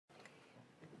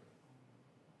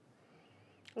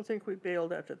I think we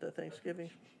bailed after the Thanksgiving.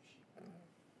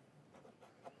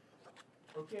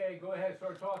 Okay, go ahead,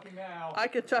 start talking now. I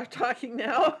can start talking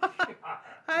now.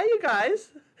 Hi, you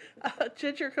guys.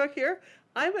 Ginger Cook here.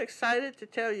 I'm excited to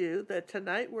tell you that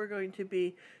tonight we're going to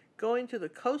be going to the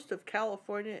coast of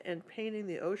California and painting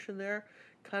the ocean there,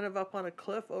 kind of up on a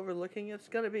cliff overlooking it. It's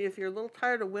going to be, if you're a little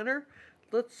tired of winter,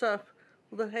 let's go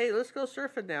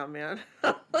surfing now, man.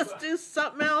 Let's do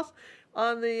something else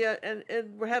on the and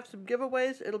we'll have some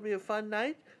giveaways. It'll be a fun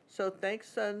night. So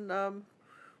thanks, and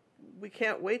we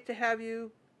can't wait to have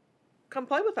you come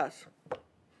play with us.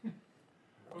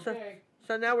 Okay.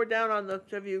 So now we're down on the.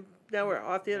 Now we're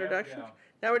off the introductions.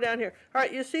 Now we're down here. All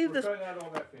right, you see this. We're cutting out all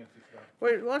that fancy stuff.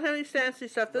 We won't have any fancy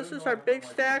stuff. This is our big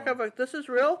stack of. This is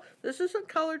real. This isn't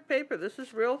colored paper. This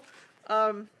is real.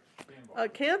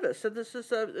 Canvas. So this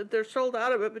is they're sold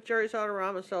out of it, but Jerry's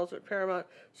Autorama sells it. Paramount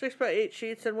 6x8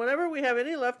 sheets, and whenever we have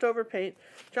any leftover paint,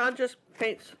 John just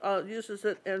paints, uses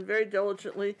it, and very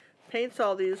diligently paints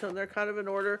all these, and they're kind of in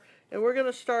order. And we're going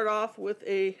to start off with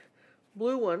a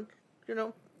blue one,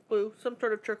 blue, some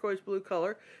sort of turquoise blue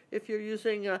color. If you're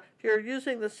using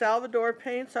the Salvador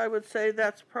paints, I would say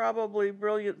that's probably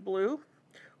brilliant blue,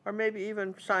 or maybe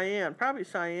even cyan, probably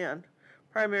cyan,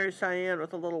 primary cyan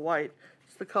with a little white.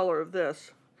 It's the color of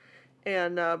this.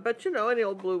 And but any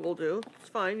old blue will do. It's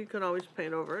fine. You can always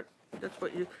paint over it. That's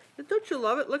what don't you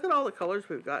love it? Look at all the colors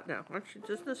we've got now.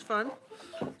 Isn't this fun?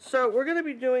 So we're going to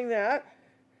be doing that.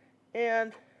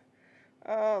 And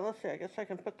let's see, I guess I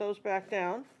can put those back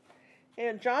down.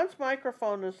 And John's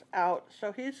microphone is out,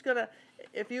 so he's going to,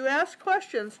 if you ask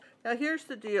questions, now here's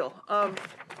the deal.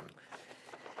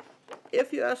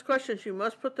 If you ask questions, you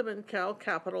must put them in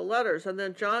capital letters, and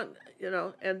then John,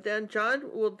 and then John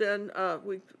will then,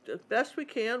 as best we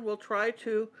can, we'll try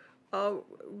to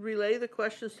relay the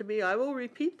questions to me. I will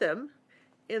repeat them,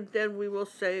 and then we will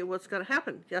say what's going to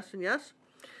happen, yes and yes.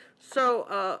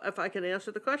 So if I can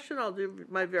answer the question, I'll do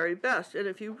my very best. And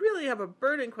if you really have a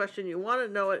burning question, you want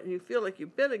to know it, and you feel like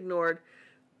you've been ignored,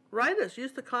 write us.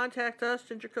 Use the contact us,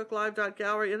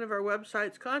 gingercooklive.gallery, any of our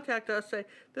websites. Contact us. Say,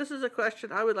 this is a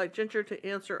question I would like Ginger to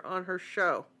answer on her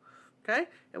show. Okay?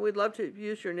 And we'd love to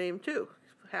use your name, too.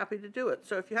 Happy to do it.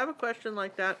 So if you have a question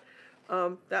like that,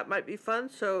 that might be fun.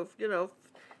 So,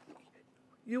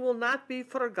 you will not be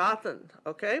forgotten.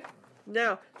 Okay?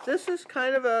 Now, this is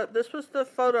this was the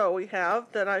photo we have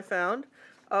that I found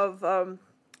of kind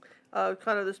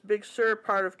of this Big Sur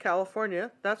part of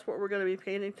California. That's what we're going to be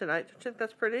painting tonight. Don't you think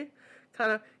that's pretty?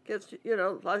 Kind of gets,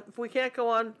 like if we can't go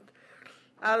on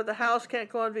out of the house, can't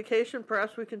go on vacation,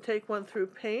 perhaps we can take one through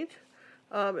paint.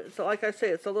 So like I say,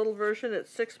 it's a little version.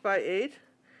 It's 6x8.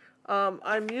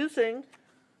 I'm using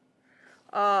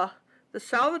the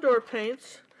Salvador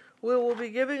paints. We will be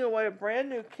giving away a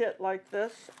brand new kit like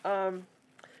this.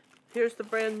 Here's the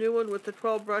brand new one with the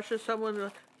 12 brushes.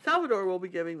 Salvador will be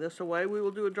giving this away. We will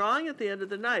do a drawing at the end of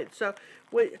the night. So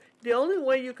the only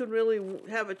way you can really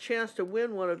have a chance to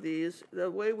win one of these, the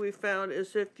way we found,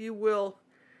 is if you will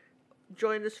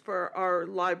join us for our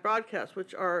live broadcasts,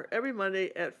 which are every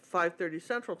Monday at 5:30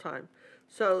 Central Time.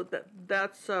 So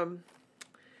that's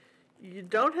you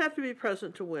don't have to be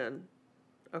present to win,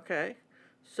 okay?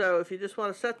 So if you just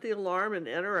want to set the alarm and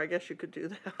enter, I guess you could do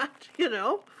that,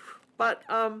 But,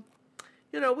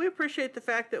 we appreciate the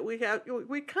fact that we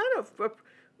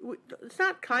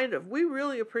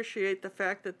really appreciate the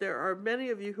fact that there are many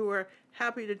of you who are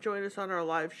happy to join us on our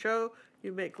live show.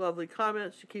 You make lovely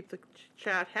comments. You keep the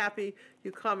chat happy.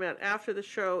 You comment after the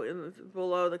show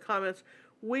below the comments.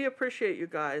 We appreciate you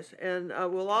guys. And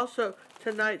we'll also,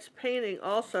 tonight's painting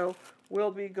also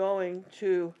will be going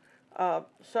to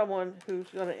someone who's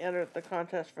going to enter the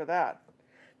contest for that.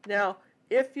 Now,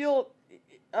 if you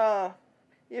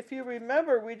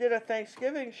remember, we did a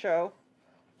Thanksgiving show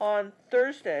on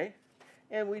Thursday,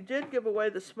 and we did give away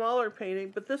the smaller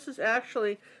painting, but this is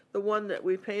actually the one that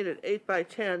we painted,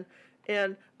 8x10,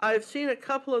 and I've seen a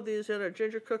couple of these in our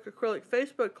Ginger Cook Acrylic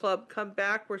Facebook club come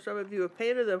back where some of you have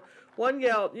painted them. One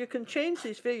gal, you can change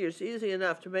these figures easy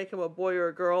enough to make them a boy or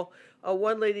a girl.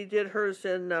 One lady did hers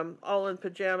in all in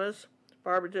pajamas.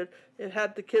 Barbara did. It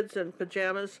had the kids in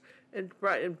pajamas and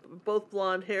both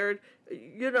blonde haired.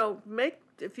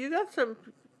 If you got some,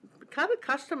 kind of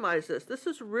customize this. This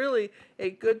is really a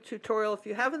good tutorial. If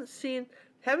you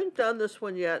haven't done this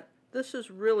one yet, this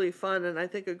is really fun and I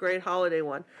think a great holiday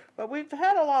one. But we've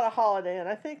had a lot of holiday, and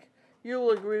I think you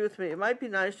will agree with me. It might be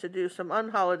nice to do some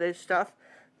unholiday stuff.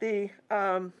 The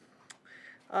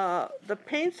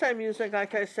paints I'm using,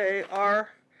 like I say, are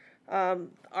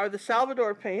the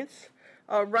Salvador paints.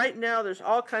 Right now, there's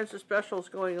all kinds of specials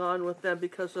going on with them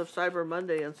because of Cyber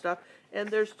Monday and stuff. And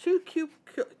there's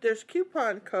there's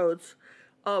coupon codes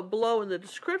below in the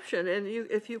description, and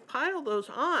if you pile those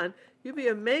on, you'd be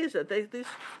amazed that these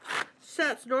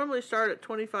sets normally start at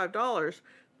 $25,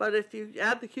 but if you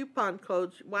add the coupon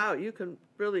codes, wow, you can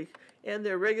really, and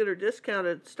their regular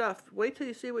discounted stuff. Wait till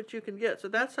you see what you can get. So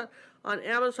that's on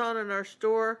Amazon and our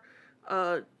store.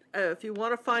 If you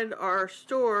want to find our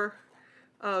store,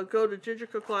 go to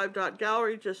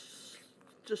gingercooklive.gallery. Just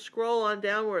scroll on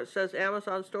down where it says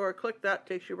Amazon store. Click that,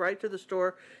 takes you right to the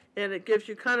store, and it gives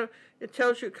you it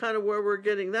tells you kind of where we're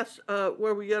getting. That's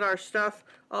where we get our stuff.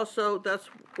 Also, that's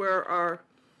where our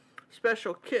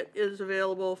special kit is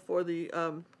available for the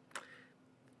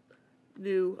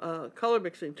new color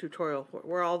mixing tutorial,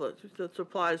 where all the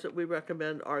supplies that we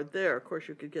recommend are there. Of course,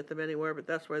 you could get them anywhere, but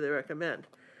that's where they recommend.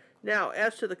 Now,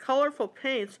 as to the colorful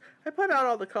paints, I put out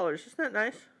all the colors. Isn't that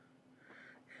nice?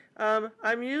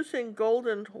 I'm using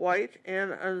golden white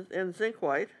and zinc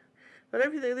white, but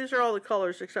these are all the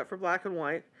colors except for black and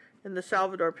white in the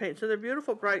Salvador paints. And they're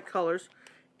beautiful, bright colors.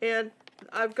 And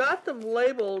I've got them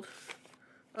labeled.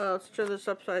 Let's turn this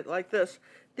upside like this.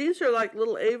 These are like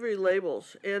little Avery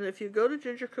labels. And if you go to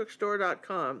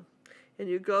gingercookstore.com and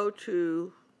you go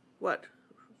to what?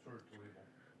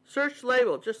 Search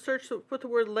label. Just put the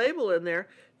word label in there.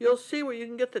 You'll see where you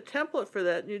can get the template for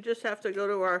that. And you just have to go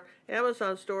to our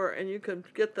Amazon store and you can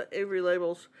get the Avery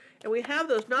labels. And we have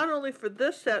those not only for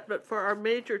this set, but for our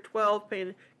major 12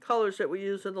 paint colors that we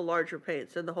use in the larger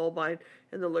paints, in the Holbein,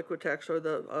 in the Liquitex, or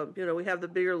the, we have the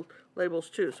bigger labels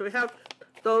too. So we have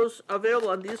those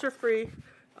available, and these are free.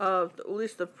 At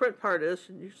least the print part is,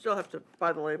 and you still have to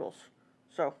buy the labels.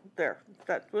 So there.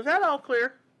 Was that all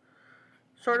clear?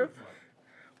 Sort of?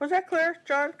 Was that clear,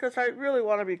 John? Because I really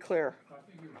want to be clear. I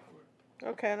think you were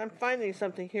clear. Okay, and I'm finding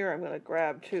something here I'm going to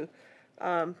grab too.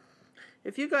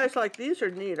 If you guys like, these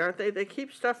are neat, aren't they? They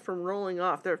keep stuff from rolling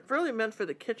off. They're really meant for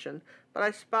the kitchen, but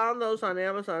I found those on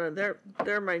Amazon, and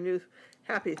they're my new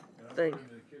happy thing.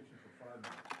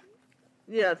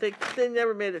 Yeah, they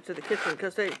never made it to the kitchen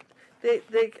because they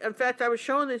in fact, I was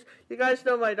showing these. You guys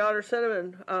know my daughter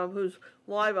Cinnamon, who's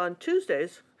live on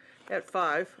Tuesdays at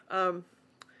 5 on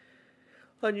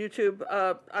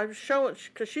YouTube. I'm showing,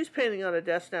 because she's painting on a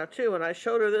desk now too, and I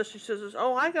showed her this. She says,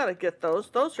 "Oh, I gotta get those.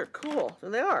 Those are cool,"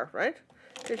 and they are, right?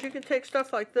 Because you can take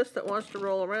stuff like this that wants to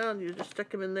roll around. You just stick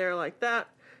them in there like that,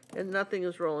 and nothing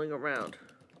is rolling around.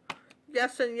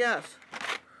 Yes and yes.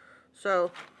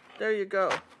 So there you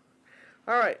go.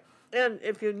 All right. And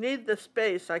if you need the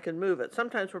space, I can move it.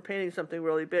 Sometimes we're painting something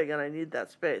really big and I need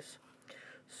that space.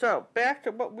 So, back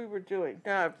to what we were doing.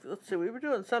 Now, let's see, we were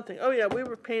doing something. Oh yeah, we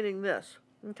were painting this.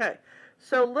 Okay,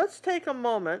 so let's take a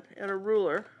moment and a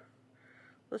ruler.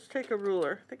 Let's take a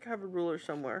ruler. I think I have a ruler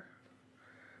somewhere.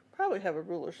 Probably have a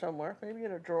ruler somewhere, maybe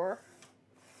in a drawer.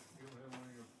 You don't have one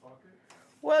in your pocket?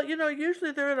 Well,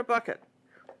 usually they're in a bucket.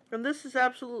 And this is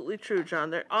absolutely true,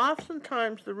 John.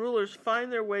 Oftentimes the rulers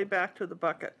find their way back to the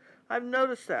bucket. I've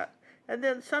noticed that. And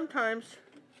then sometimes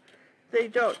they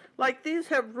don't. Like these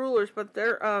have rulers, but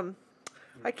they're,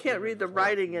 I can't read the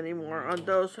writing anymore on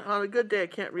those. On a good day, I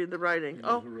can't read the writing. Can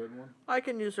you use a red one? I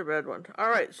can use a red one. All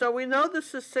right, so we know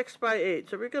this is 6 by 8.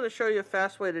 So we're going to show you a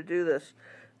fast way to do this.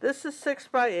 This is 6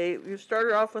 by 8. You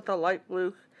started off with a light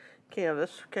blue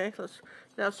canvas. Okay,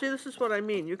 now see, this is what I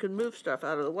mean. You can move stuff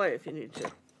out of the way if you need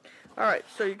to. All right,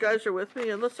 so you guys are with me,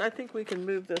 and I think we can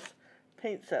move this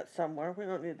paint set somewhere. We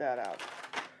don't need that out.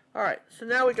 All right, so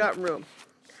now we got room.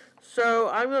 So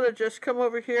I'm going to just come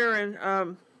over here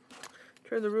and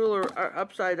turn the ruler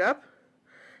upside up.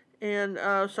 And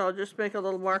so I'll just make a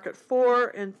little mark at 4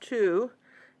 and 2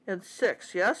 and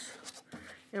 6, yes?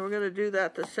 And we're going to do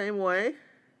that the same way.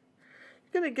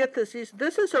 You're going to get this easy.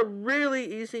 This is a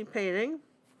really easy painting.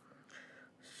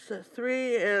 So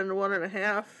 3 and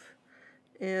 1.5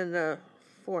 and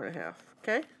 4.5,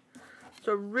 okay?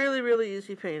 So really, really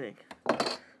easy painting.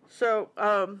 So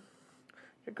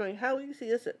you're going, how easy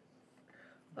is it?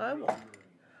 I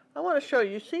want to show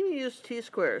you. You see me use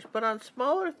T-squares, but on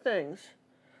smaller things,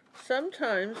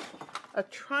 sometimes a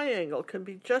triangle can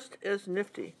be just as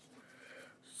nifty.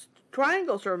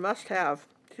 Triangles are a must-have.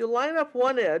 If you line up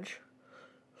one edge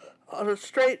on a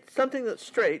straight, something that's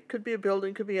straight, could be a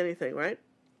building, could be anything, right?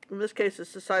 In this case,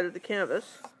 it's the side of the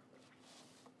canvas.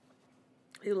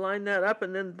 You line that up,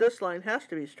 and then this line has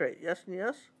to be straight. Yes and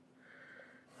yes.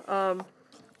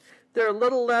 They're a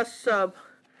little less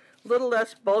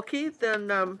bulky than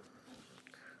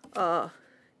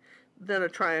a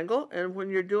triangle. And when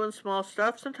you're doing small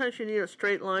stuff, sometimes you need a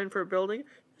straight line for a building. You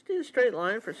just need a straight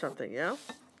line for something, yeah.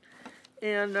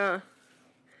 And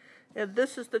And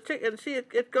this is the tick. And see,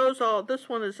 it goes all. This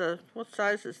one is a. What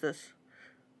size is this?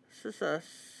 This is a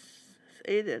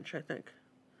 8-inch, I think.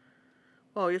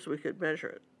 Well, I guess we could measure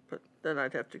it, but then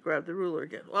I'd have to grab the ruler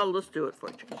again. Well, let's do it for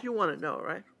you because you want to know,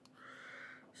 right?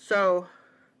 So,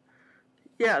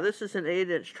 yeah, this is an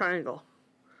 8-inch triangle.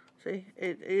 See,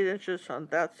 8 inches on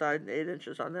that side and 8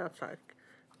 inches on that side.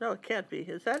 No, it can't be.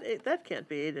 Is that 8? That can't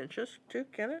be 8 inches, too,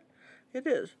 can it? It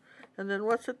is. And then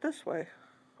what's it this way?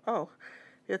 Oh,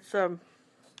 it's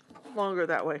longer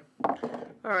that way.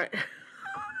 All right.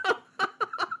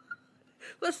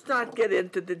 Let's not get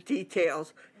into the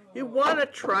details. You want a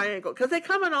triangle because they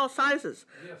come in all sizes.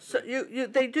 Yes. So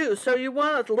they do. So you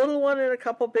want a little one and a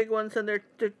couple big ones, and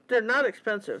they're not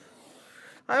expensive.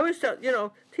 I always tell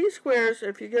T-squares.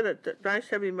 If you get a nice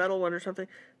heavy metal one or something,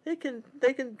 they can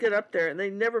get up there, and they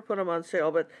never put them on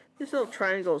sale. But these little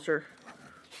triangles are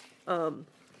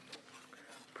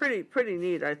pretty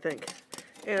neat, I think.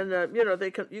 And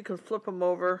you can flip them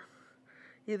over.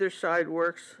 Either side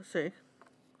works. See?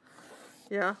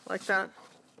 Yeah, like that.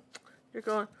 You're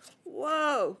going,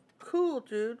 whoa, cool,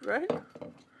 dude, right?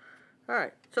 All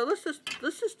right, so let's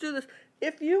just do this.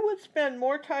 If you would spend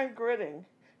more time gridding,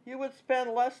 you would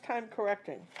spend less time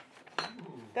correcting.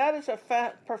 That is a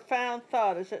profound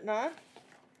thought, is it not?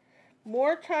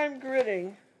 More time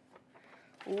gridding,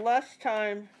 less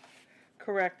time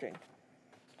correcting.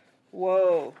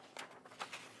 Whoa.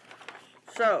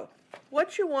 So,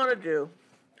 what you want to do,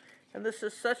 and this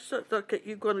is look at,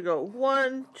 you're going to go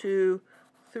 1, 2,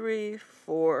 3,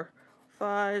 4,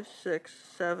 5, 6,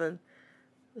 7.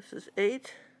 This is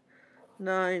 8,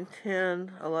 9,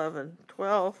 10, 11,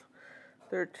 12,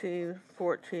 13,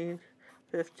 14,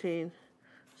 15,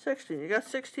 16. You got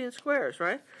 16 squares,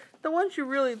 right? The ones you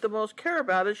really the most care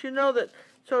about is that.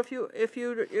 So if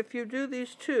you do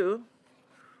these two,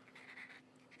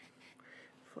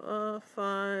 5,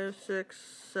 6,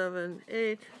 7,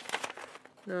 8,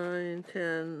 9,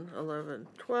 10, 11,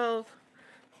 12,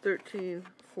 13,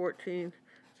 14,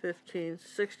 15,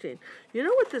 16. You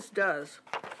know what this does?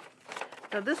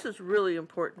 Now this is really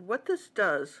important. What this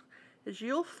does is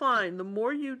you'll find the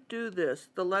more you do this,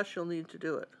 the less you'll need to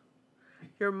do it.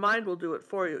 Your mind will do it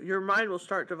for you. Your mind will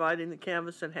start dividing the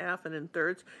canvas in half and in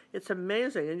thirds. It's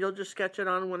amazing, and you'll just sketch it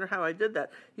on and wonder how I did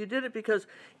that. You did it because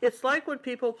it's like when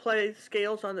people play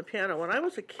scales on the piano. When I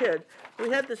was a kid, we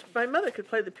had this, my mother could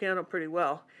play the piano pretty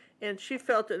well, and she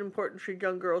felt it important for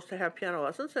young girls to have piano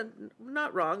lessons, and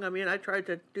not wrong. I mean, I tried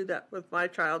to do that with my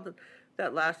child, and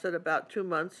that lasted about 2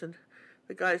 months, and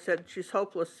the guy said, she's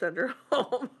hopeless, send her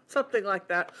home, something like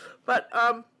that. But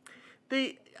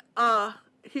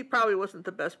he probably wasn't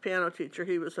the best piano teacher.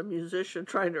 He was a musician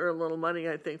trying to earn a little money,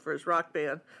 I think, for his rock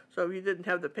band. So he didn't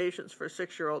have the patience for a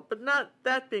 6-year-old. But not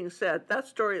that being said, that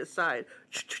story aside,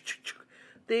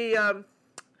 the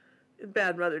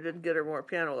bad mother didn't get her more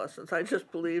piano lessons. I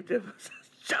just believed it was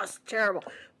just terrible.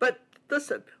 But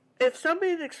listen, if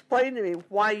somebody had explained to me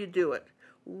why you do it,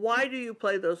 why do you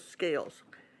play those scales?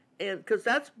 And because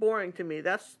that's boring to me.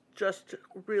 That's just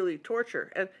really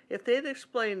torture. And if they'd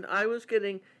explained I was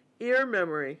getting ear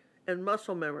memory and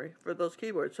muscle memory for those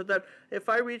keyboards, so that if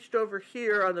I reached over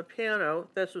here on the piano,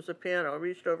 this was a piano, I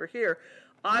reached over here,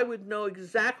 I would know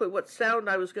exactly what sound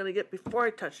I was going to get before I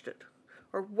touched it,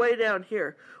 or way down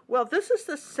here. Well, this is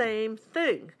the same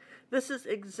thing. This is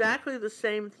exactly the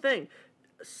same thing.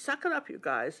 Suck it up, you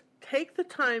guys. Take the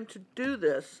time to do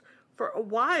this for a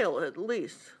while at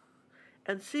least,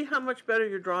 and see how much better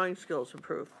your drawing skills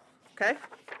improve, okay?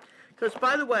 Because,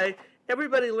 by the way,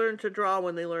 everybody learned to draw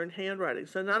when they learned handwriting.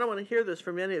 So now I don't want to hear this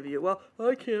from any of you. Well,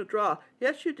 I can't draw.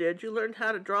 Yes, you did. You learned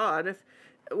how to draw. And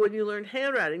when you learned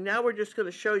handwriting, now we're just going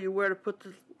to show you where to put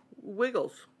the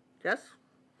wiggles. Yes?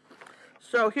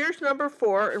 So here's number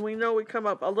 4, and we know we come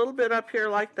up a little bit up here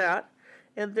like that.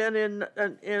 And then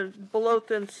in below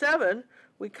thin 7,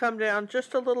 we come down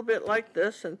just a little bit like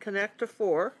this and connect to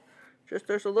 4. Just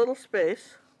there's a little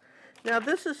space. Now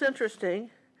this is interesting.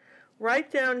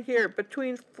 Right down here,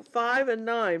 between 5 and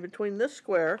 9, between this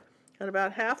square and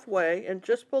about halfway, and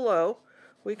just below,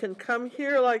 we can come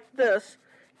here like this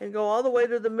and go all the way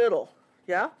to the middle,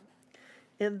 yeah?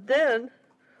 And then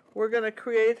we're going to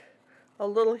create a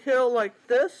little hill like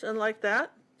this and like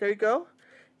that. There you go.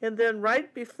 And then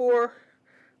right before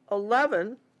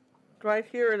 11, right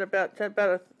here in about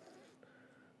a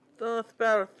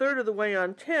third of the way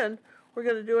on 10, we're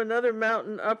going to do another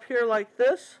mountain up here like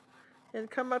this, and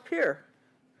come up here.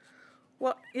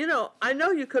 Well, I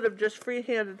know you could have just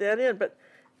free-handed that in,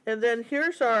 and then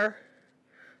here's our,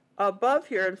 above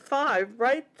here, in 5,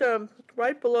 right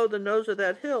below the nose of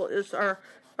that hill is our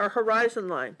horizon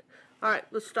line. All right,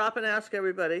 let's stop and ask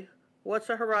everybody, what's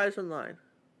a horizon line?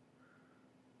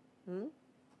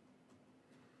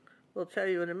 We'll tell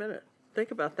you in a minute.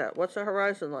 Think about that. What's a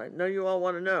horizon line? No, you all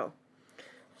want to know.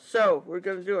 So we're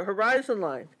going to do a horizon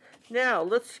line. Now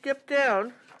let's skip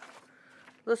down.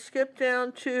 Let's skip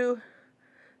down to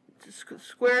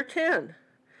square 10.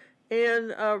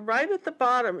 And right at the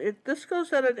bottom, this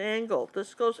goes at an angle.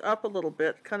 This goes up a little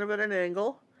bit, kind of at an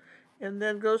angle, and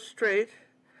then goes straight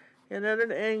and at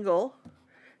an angle.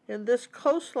 And this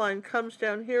coastline comes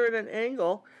down here at an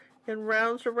angle and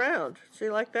rounds around. See,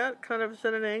 like that? Kind of is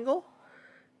at an angle.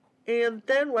 And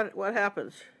then what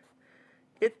happens?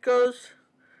 It goes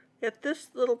at this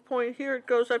little point here, it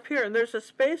goes up here, and there's a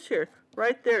space here,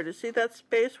 right there. Do you see that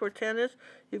space where 10 is?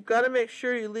 You've got to make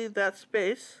sure you leave that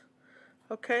space.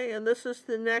 Okay, and this is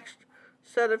the next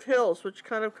set of hills, which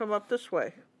kind of come up this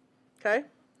way. Okay?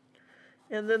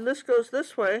 And then this goes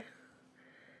this way.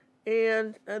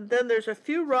 And then there's a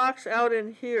few rocks out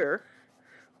in here,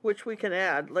 which we can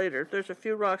add later. There's a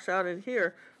few rocks out in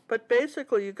here. But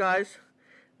basically, you guys,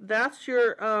 that's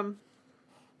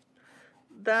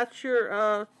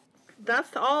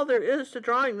all there is to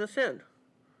drawing this in.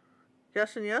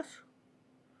 Yes and yes?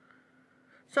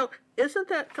 So, isn't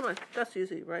that, come on, that's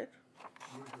easy, right?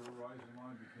 Where's the horizon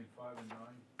line between 5 and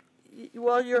 9?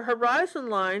 Well, your horizon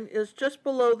line is just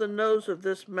below the nose of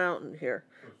this mountain here.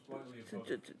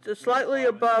 So Slightly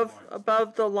above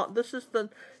the, this is the,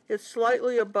 it's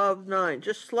slightly above 9,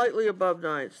 just slightly above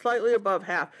 9, slightly above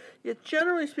half.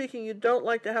 Generally speaking, you don't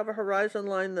like to have a horizon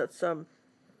line that's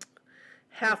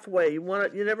halfway. You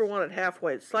never want it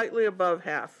halfway. It's slightly above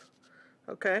half.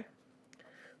 Okay?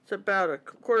 It's about a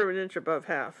quarter of an inch above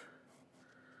half.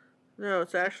 No,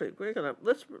 it's actually,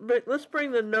 let's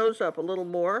bring the nose up a little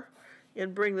more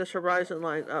and bring this horizon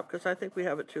line up, because I think we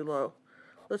have it too low.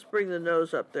 Let's bring the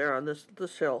nose up there on this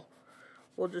hill.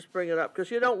 We'll just bring it up, because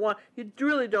you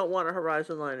really don't want a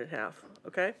horizon line in half.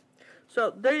 Okay?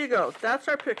 So there you go. That's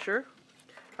our picture.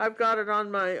 I've got it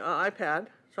on my iPad,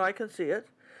 so I can see it.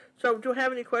 So do you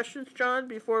have any questions, John,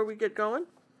 before we get going?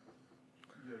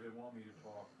 Yeah, they want me to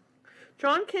talk.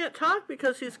 John can't talk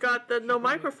because he's got no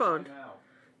microphone.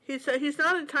 He's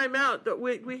not in timeout.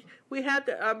 We had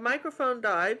a microphone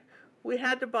died. We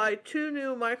had to buy 2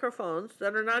 new microphones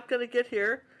that are not going to get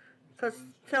here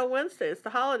till Wednesday. It's the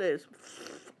holidays.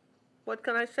 What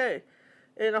can I say?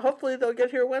 And hopefully they'll get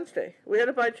here Wednesday. We had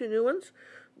to buy 2 new ones.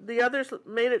 The others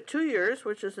made it 2 years,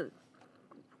 which isn't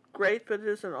great, but it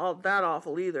isn't all that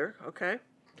awful either. Okay?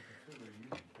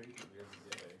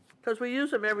 Because we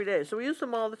use them every day. So we use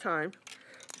them all the time.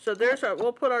 So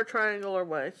we'll put our triangle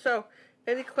away. So,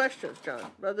 any questions,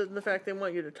 John, other than the fact they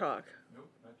want you to talk? Nope,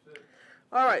 that's it.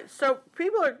 All right, so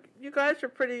you guys are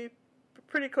pretty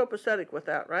copacetic with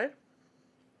that, right?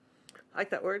 Like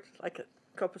that word? Like it,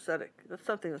 copacetic. That's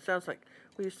something that sounds like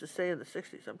we used to say in the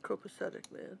 60s. I'm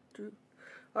copacetic, man.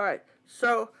 All right,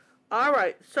 so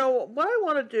what I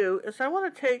want to do is I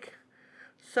want to take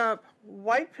some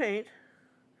white paint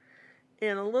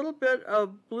and a little bit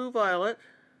of blue-violet,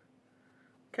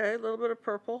 okay, a little bit of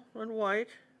purple and white,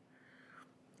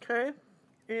 okay,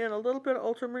 and a little bit of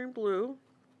ultramarine blue,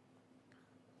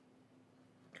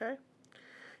 okay,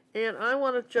 and I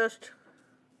want to just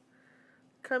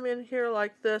come in here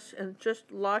like this and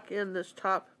just lock in this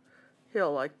top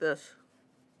hill like this.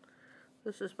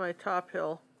 This is my top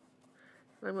hill.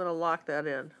 I'm going to lock that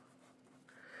in.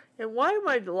 And why am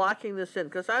I locking this in?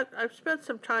 Because I've spent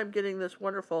some time getting this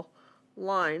wonderful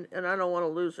line, and I don't want to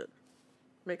lose it.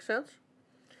 Make sense?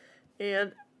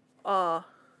 And, all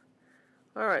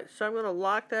right, so I'm going to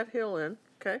lock that hill in,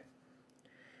 okay?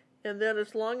 And then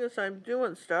as long as I'm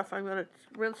doing stuff, I'm going to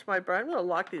rinse my brush. I'm going to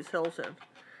lock these hills in.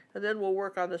 And then we'll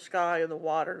work on the sky and the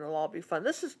water, and it'll all be fun.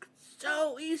 This is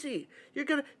so easy.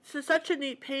 It's such a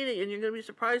neat painting, and you're going to be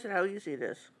surprised at how easy it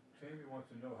is. Tammy wants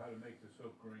to know how to make the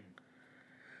soap green.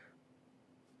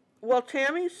 Well,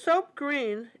 Tammy, soap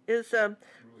green is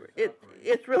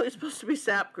it's really supposed to be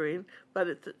sap green, but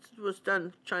it was done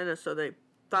in China, so they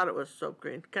thought it was soap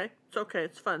green. Okay, it's okay,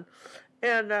 it's fun,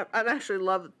 and I actually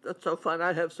love it. It's so fun.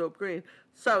 I have soap green.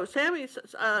 So Tammy,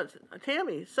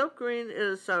 soap green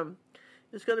is going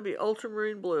to be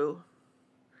ultramarine blue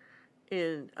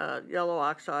in yellow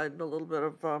oxide and a little bit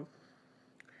of.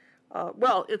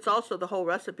 Well, it's also the whole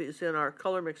recipes in our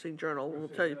color mixing journal. We'll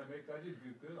tell you. I did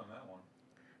good on that one.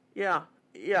 Yeah,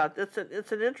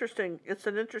 it's an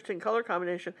interesting color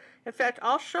combination. In fact,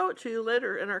 I'll show it to you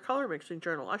later in our color mixing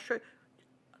journal. I'll show you.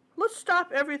 Let's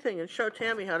stop everything and show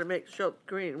Tammy how to make soap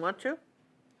green. Want to?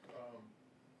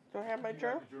 Do I have my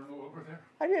journal? The journal over there?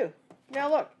 I do. Now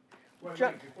look. Wait,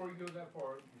 before you go that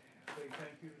far, say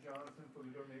thank you to Jonathan for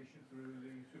the donation through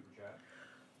the Super Chat.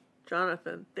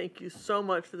 Jonathan, thank you so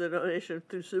much for the donation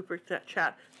through Super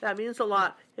Chat. That means a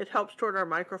lot. It helps toward our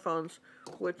microphones,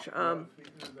 which... Speaking of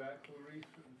that, Clarice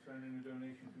sending a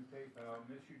donation through PayPal.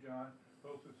 Miss you, John.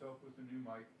 Hope this help with the new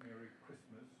mic. Merry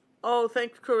Christmas. Oh,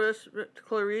 thanks, Clarice,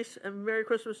 and Merry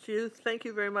Christmas to you. Thank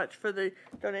you very much for the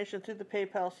donation through the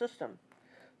PayPal system.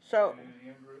 So... And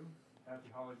Andrew, happy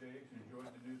holidays. Enjoyed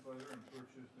the newsletter and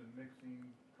purchased the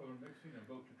color mixing and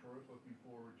boat tutorials. Looking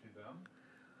forward to them.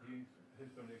 His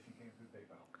donation came through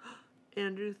PayPal.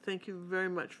 Andrew, thank you very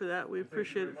much for that. We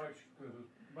appreciate it. Thank you very much, because the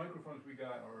microphones we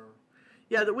got are...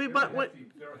 Yeah, that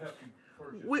they're hefty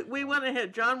purchases. we went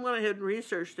ahead, John went ahead and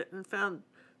researched it and found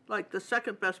like the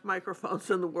second best microphones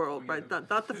in the world, right?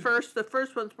 Not the first. The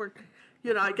first ones were,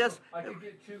 you know, I guess... I could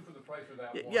get two for the price of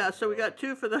that one. Yeah, so we got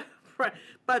two for the price.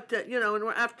 But, you know, and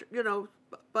we're after, you know...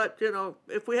 But, you know,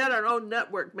 if we had our own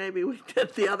network, maybe we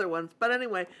did the other ones. But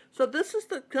anyway, so this is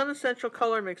the Quintessential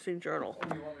Color Mixing Journal.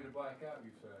 Oh, you want me to black out,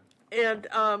 you said.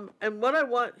 And what I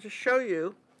want to show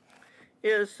you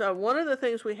is one of the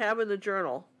things we have in the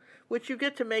journal, which you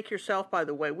get to make yourself, by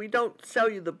the way. We don't sell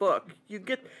you the book. You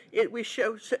get it. We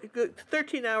show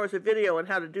 13 hours of video on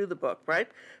how to do the book, right?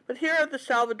 But here are the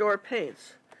Salvador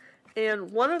paints.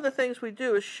 And one of the things we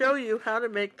do is show you how to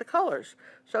make the colors.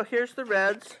 So here's the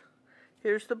reds.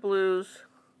 Here's the blues,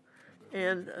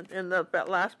 and that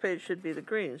last page should be the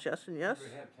greens, yes and yes?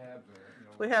 We have tabs on it. You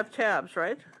know, we have tabs,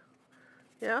 right?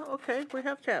 Yeah, okay, we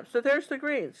have tabs. So there's the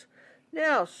greens.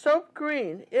 Now, soap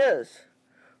green is,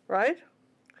 right?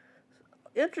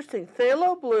 Interesting,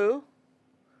 phthalo blue.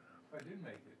 I did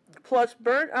make it. Plus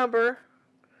burnt umber,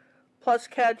 plus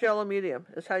cad yellow medium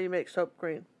is how you make soap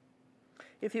green.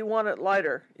 If you want it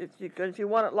lighter. If you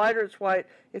want it lighter, it's white.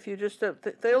 If you just have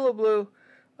phthalo blue,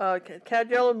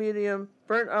 cad yellow medium,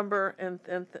 burnt umber, and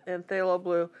phthalo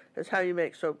blue is how you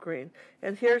make soap green.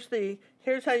 And here's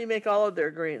how you make all of their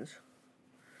greens.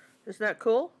 Isn't that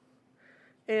cool?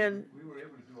 And we were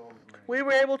able to do all the greens.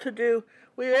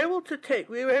 We were able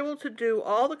to do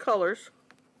all the colors.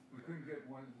 We couldn't get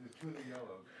two of the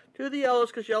yellows. Two of the yellows,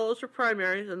 because yellows are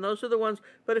primaries, and those are the ones.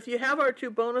 But if you have our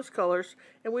two bonus colors,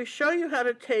 and we show you how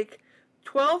to take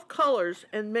 12 colors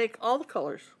and make all the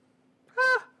colors.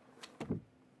 Ah!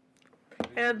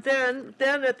 And then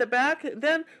at the back,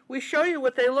 then we show you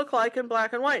what they look like in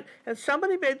black and white. And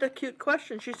somebody made the cute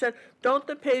question. She said, don't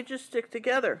the pages stick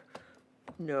together?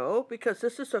 No, because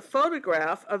this is a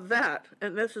photograph of that,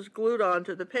 and this is glued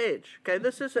onto the page. Okay,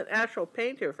 this isn't actual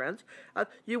paint here, friends.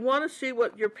 You want to see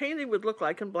what your painting would look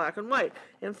like in black and white.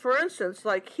 And for instance,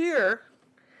 like here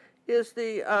is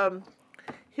the,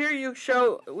 here you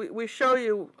show, we show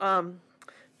you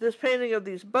this painting of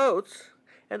these boats.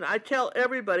 And I tell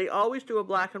everybody, always do a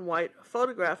black and white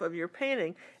photograph of your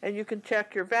painting, and you can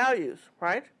check your values,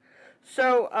 right?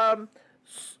 So,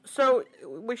 so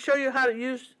we show you how to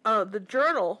use the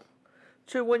journal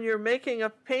to when you're making a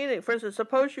painting. For instance,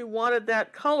 suppose you wanted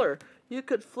that color. You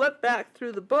could flip back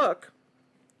through the book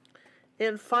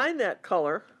and find that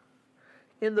color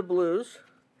in the blues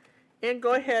and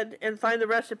go ahead and find the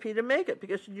recipe to make it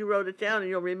because you wrote it down and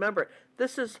you'll remember it.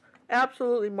 This is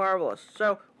absolutely marvelous.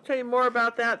 So tell you more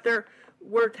about that.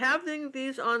 We're having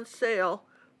these on sale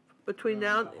between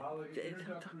now.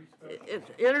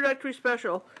 Introductory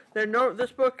special.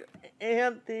 This book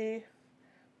and the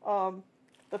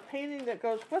painting that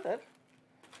goes with it,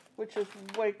 which is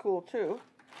way cool too,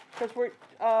 because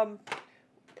the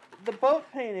boat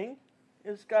painting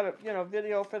has got a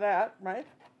video for that, right?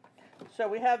 So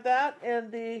we have that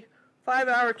and the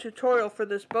 5-hour tutorial for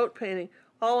this boat painting,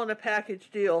 all in a package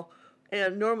deal.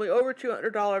 And normally over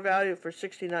 $200 value for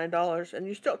 $69,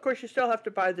 and of course, you still have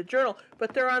to buy the journal,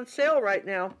 but they're on sale right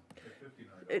now.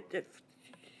 What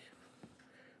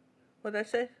did I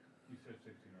say? You said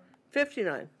 $69.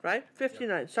 $59, right? $59.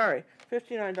 Yeah. Sorry,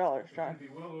 $59, John. It'll be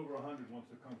well over $100 once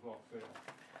it comes off sale.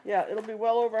 Yeah, it'll be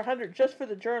well over $100 just for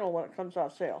the journal when it comes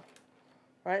off sale,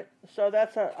 right? So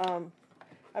that's I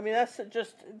mean that's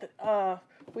just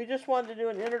we just wanted to do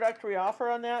an introductory offer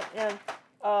on that, and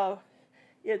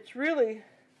it's really,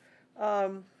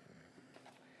 yeah,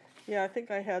 I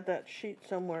think I had that sheet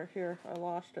somewhere here. I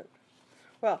lost it.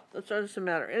 Well, that doesn't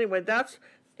matter. Anyway,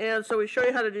 and so we show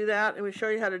you how to do that, and we show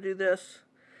you how to do this.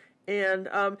 And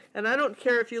I don't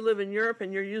care if you live in Europe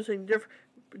and you're using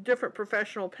different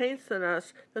professional paints than us.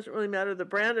 It doesn't really matter the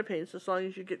brand of paints as long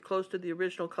as you get close to the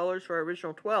original colors for our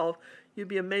original 12. You'd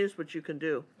be amazed what you can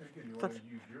do. Again, you want to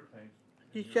use your paints.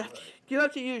 You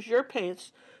have to use your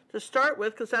paints to start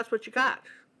with, because that's what you got.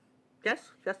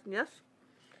 Yes, yes, and yes.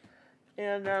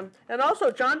 And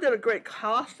also, John did a great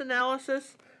cost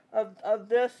analysis of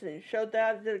this, and he showed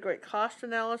that. He did a great cost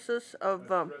analysis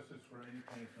of. I stress this for any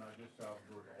paints, not just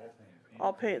Salvador, all paints.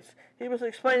 All paints. He was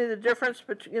explaining the difference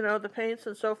between, you know, the paints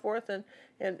and so forth, and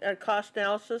cost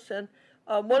analysis. And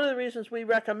one of the reasons we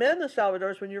recommend the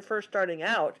Salvadors when you're first starting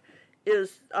out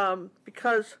is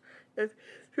because if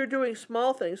you're doing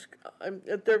small things,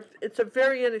 it's a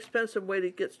very inexpensive way to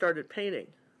get started painting.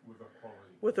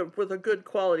 With a good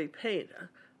quality paint.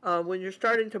 When you're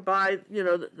starting to buy,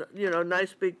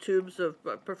 nice big tubes of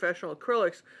professional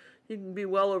acrylics, you can be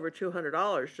well over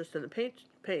 $200 just in the paint.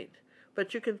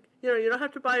 But you can, you don't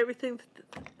have to buy everything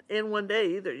in one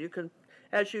day either. You can,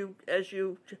 as you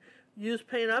use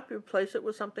paint up, you replace it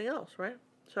with something else, right?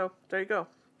 So there you go.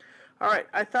 All right,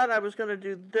 I thought I was going to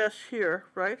do this here,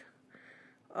 right?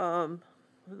 A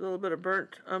little bit of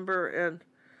burnt umber and.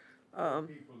 People in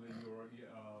your,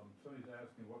 somebody's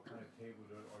asking what kind of table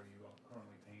are you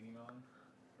currently painting on,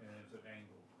 and it's an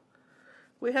angle.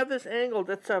 We have this angle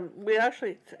that's we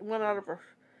actually went out of our.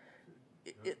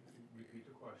 Repeat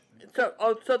the question.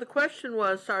 So the question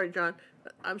was, sorry, John,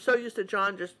 I'm so used to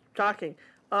John just talking.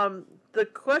 The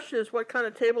question is, what kind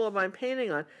of table am I painting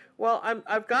on? Well,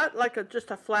 I've got like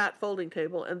just a flat folding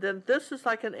table, and then this is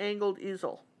like an angled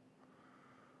easel.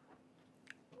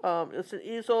 It's an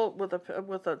easel with a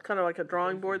kind of like a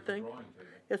drawing board thing.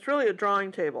 It's really a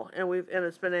drawing table, and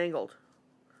it's been angled.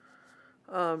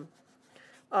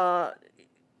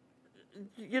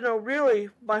 Really,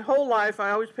 my whole life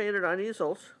I always painted on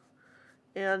easels,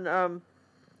 and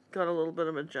got a little bit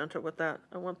of magenta with that.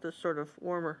 I want this sort of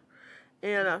warmer.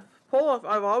 And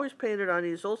I've always painted on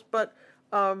easels, but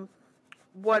when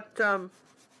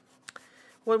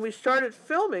we started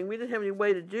filming, we didn't have any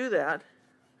way to do that.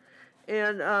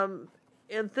 And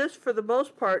this, for the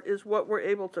most part, is what we're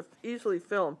able to easily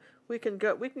film. We can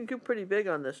go pretty big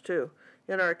on this too.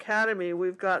 In our academy,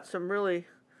 we've got some really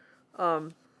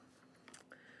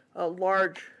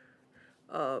large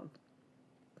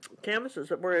canvases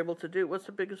that we're able to do. What's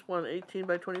the biggest one? 18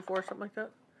 by 24, something like that.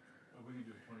 We can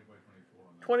do 20 by 24. On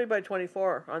that. 20 by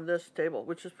 24 on this table,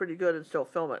 which is pretty good, and still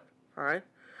film it. All right.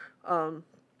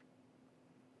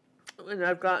 And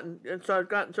I've gotten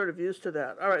sort of used to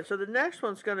that. All right, so the next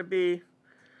one's going to be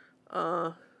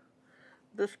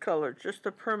this color, just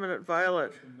a permanent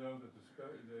violet. Just to know that the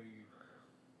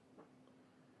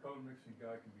color mixing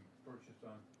guide can be purchased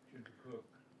on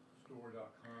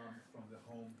gingercookstore.com from the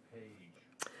home page.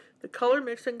 The color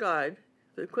mixing guide,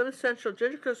 the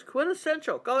Ginger Cook's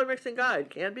quintessential color mixing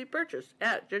guide, can be purchased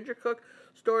at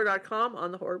gingercookstore.com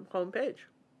on the home page.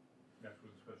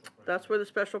 That's where the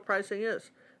special pricing is.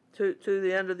 To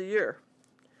the end of the year.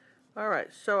 All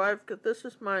right, so this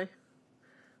is my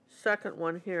second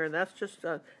one here, and that's just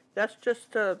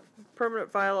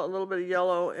permanent violet, a little bit of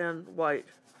yellow and white.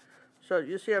 So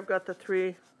you see, I've got the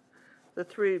three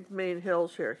main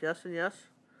hills here. Yes and yes.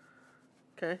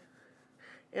 Okay,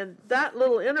 and that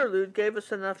little interlude gave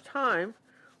us enough time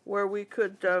where we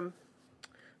could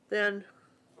then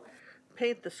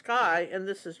paint the sky, and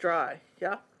this is dry.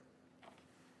 Yeah.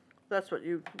 That's what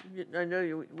I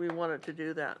know we wanted to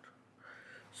do that.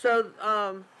 So,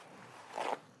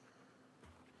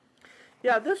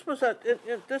 yeah, this was an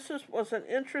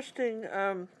interesting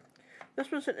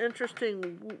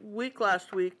week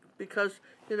last week because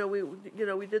we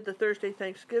did the Thursday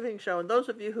Thanksgiving show, and those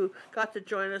of you who got to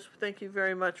join us, thank you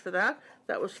very much for that.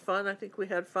 That was fun. I think we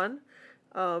had fun.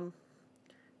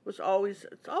 It's always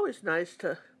nice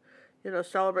to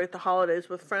celebrate the holidays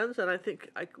with friends, and I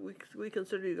think we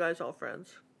consider you guys all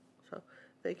friends. So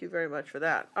thank you very much for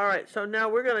that. All right, so now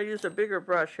we're going to use a bigger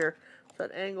brush here. It's an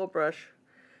angle brush,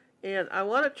 and I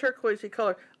want a turquoisey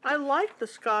color. I like the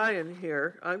sky in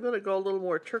here. I'm going to go a little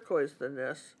more turquoise than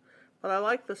this, but I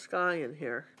like the sky in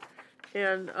here.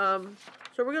 And so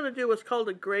we're going to do what's called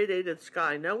a gradated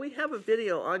sky. Now, we have a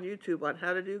video on YouTube on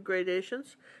how to do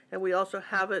gradations, and we also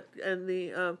have it in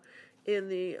the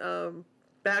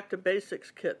Back to Basics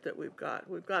kit that we've got.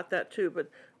 We've got that too. But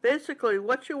basically,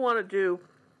 what you want to do,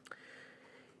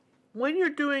 when you're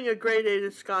doing a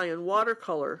gradated sky in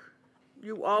watercolor,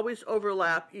 you always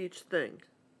overlap each thing.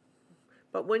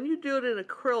 But when you do it in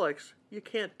acrylics, you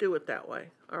can't do it that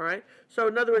way. All right. So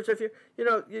in other words, if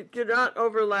you're not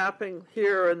overlapping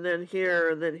here and then here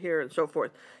and then here and so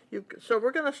forth. So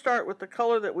we're going to start with the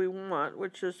color that we want,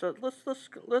 which is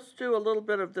let's do a little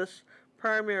bit of this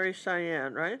primary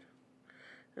cyan, right?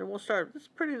 And we'll start, this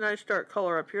pretty nice dark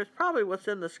color up here. It's probably what's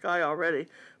in the sky already,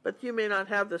 but you may not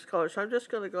have this color. So I'm just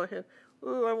going to go ahead.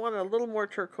 Ooh, I want a little more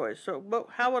turquoise. So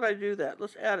how would I do that?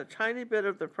 Let's add a tiny bit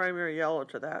of the primary yellow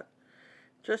to that.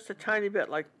 Just a tiny bit,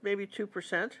 like maybe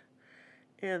 2%.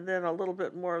 And then a little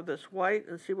bit more of this white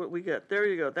and see what we get. There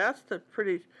you go. That's the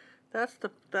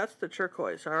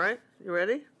turquoise, all right? You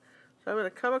ready? So I'm going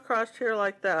to come across here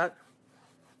like that.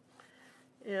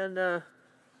 And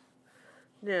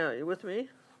now, you with me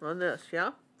on this,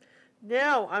 yeah?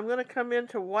 Now, I'm going to come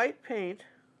into white paint,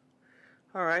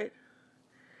 all right?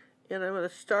 And I'm going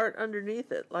to start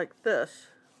underneath it like this.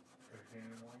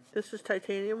 Titanium white? This is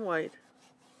titanium white.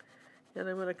 And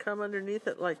I'm going to come underneath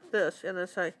it like this. And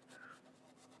as I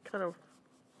kind of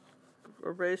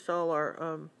erase all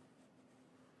our,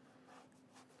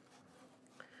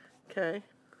 okay,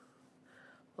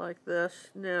 like this.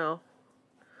 Now,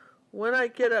 when I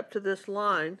get up to this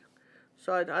line,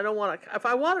 so I don't want to, if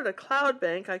I wanted a cloud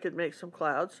bank, I could make some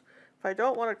clouds. If I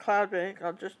don't want a cloud bank,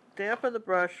 I'll just dampen the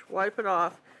brush, wipe it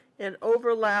off, and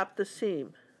overlap the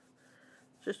seam.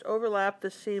 Just overlap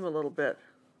the seam a little bit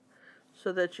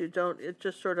so that you don't, it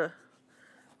just sort of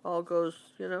all goes,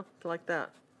 you know, like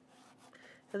that.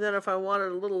 And then if I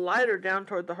wanted a little lighter down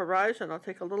toward the horizon, I'll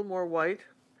take a little more white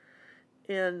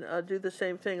and do the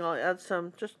same thing. I'll add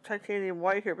some just titanium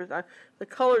white here, but the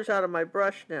color's out of my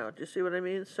brush now. Do you see what I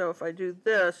mean? So if I do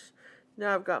this,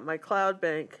 now I've got my cloud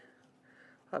bank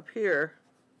up here.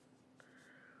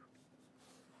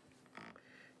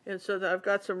 And so that I've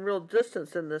got some real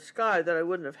distance in the sky that I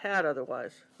wouldn't have had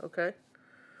otherwise, okay?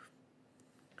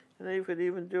 And I could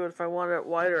even do it, if I wanted it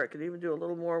whiter, I could even do a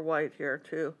little more white here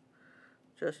too.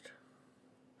 Just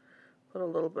put a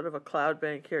little bit of a cloud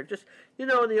bank here. Just, you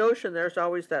know, in the ocean there's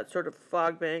always that sort of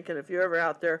fog bank, and if you're ever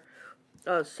out there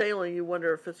sailing, you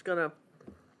wonder if it's going to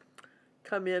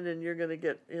come in and you're going to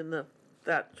get in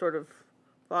that sort of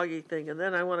foggy thing. And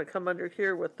then I want to come under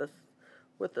here with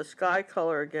the sky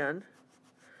color again.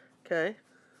 Okay,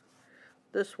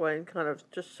 this way, and kind of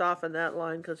just soften that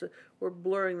line because we're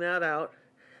blurring that out.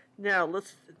 Now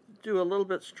let's do a little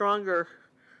bit stronger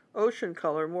ocean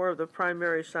color, more of the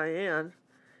primary cyan.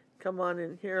 Come on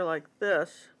in here like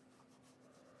this.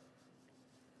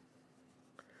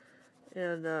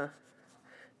 And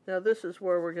now this is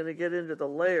where we're going to get into the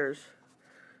layers,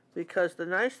 because the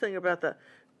nice thing about that,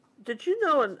 did you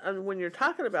know, and when you're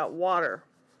talking about water,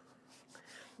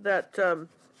 that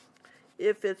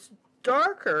if it's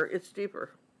darker, it's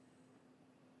deeper.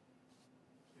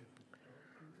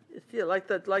 It's, yeah, like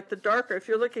the darker. If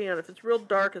you're looking at it, if it's real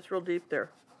dark, it's real deep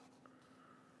there.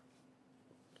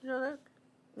 You know that?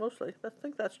 Mostly. I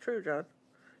think that's true, John.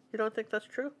 You don't think that's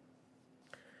true?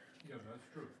 Yeah, that's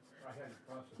true. I had to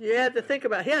process it. You had to think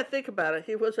about it. He had to think about it.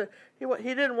 He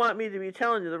didn't want me to be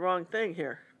telling you the wrong thing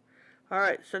here. All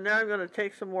right, so now I'm going to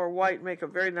take some more white, make a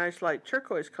very nice light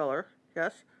turquoise color.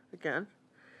 Yes, again.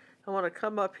 I want to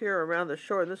come up here around the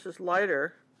shore. This is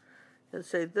lighter, and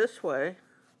say this way.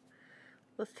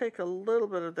 Let's take a little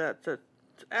bit of that.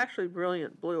 It's actually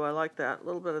brilliant blue. I like that. A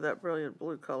little bit of that brilliant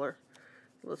blue color.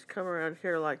 Let's come around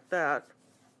here like that.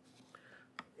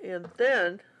 And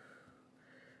then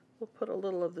we'll put a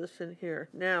little of this in here.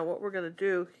 Now what we're going to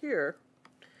do here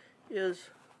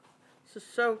is, this is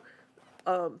so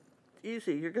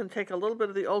easy. You're going to take a little bit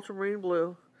of the ultramarine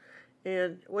blue,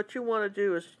 and what you want to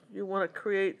do is you want to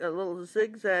create a little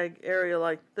zigzag area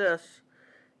like this,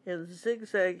 and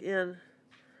zigzag in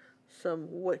some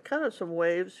kind of some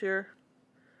waves here.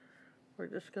 We're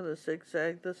just going to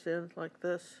zigzag this in like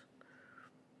this.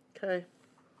 Okay.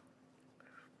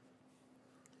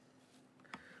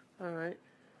 All right.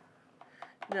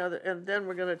 Now, and then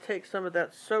we're going to take some of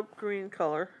that soap green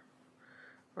color,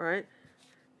 all right,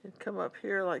 and come up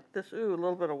here like this. Ooh, a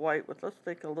little bit of white with. Let's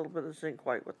take a little bit of zinc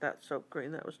white with that soap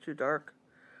green. That was too dark.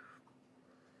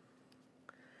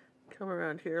 Come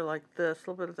around here like this. A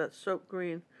little bit of that soap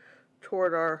green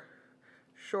toward our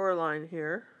shoreline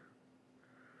here.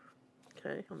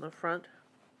 Okay, on the front.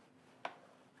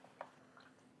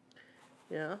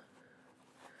 Yeah.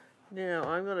 Now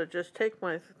I'm going to just take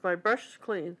my brush is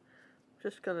clean. I'm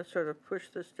just going to sort of push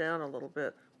this down a little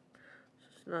bit.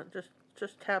 It's not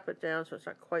just tap it down so it's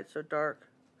not quite so dark.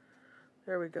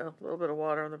 There we go. A little bit of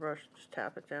water on the brush. Just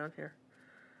tap it down here.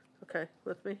 Okay,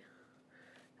 with me?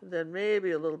 And then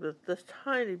maybe a little bit, this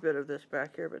tiny bit of this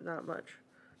back here, but not much.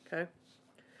 Okay.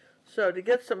 So to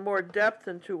get some more depth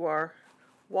into our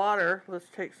water, let's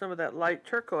take some of that light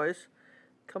turquoise.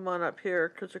 Come on up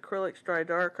here, because acrylics dry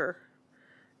darker.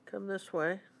 Come this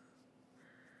way.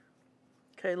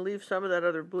 Okay, leave some of that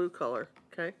other blue color.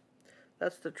 Okay,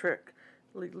 that's the trick.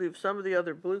 Leave some of the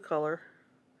other blue color.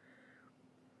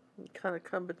 And kind of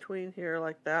come between here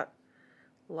like that.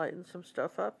 Lighten some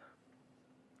stuff up.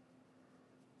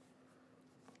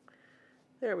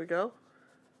 There we go.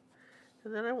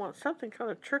 And then I want something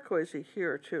kind of turquoisey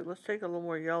here too. Let's take a little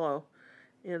more yellow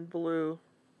and blue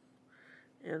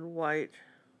and white.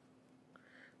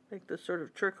 Make this sort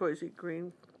of turquoisey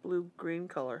green, blue-green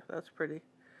color. That's pretty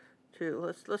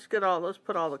too. Let's put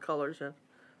all the colors in.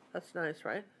 That's nice,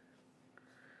 right?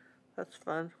 That's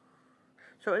fun.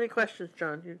 So any questions,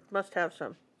 John? You must have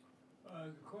some.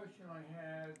 The question I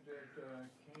had that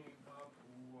came up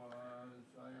was,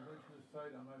 I went to the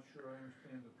site, I'm not sure I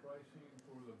understand the pricing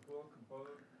for the book,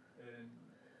 and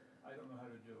I don't know how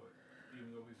to do it,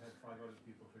 even though we've had 5 other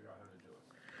people figure out how to do it.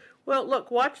 Well, look,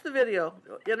 watch the video,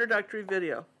 introductory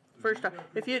video. First time,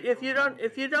 if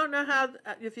you don't know how,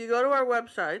 if you go to our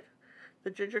website,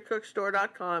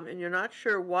 thegingercookstore.com, and you're not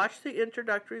sure, watch the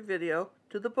introductory video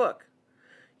to the book.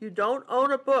 You don't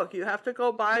own a book. You have to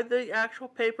go buy the actual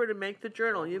paper to make the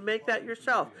journal. You make that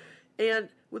yourself. And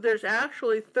there's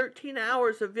actually 13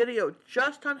 hours of video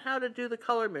just on how to do the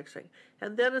color mixing.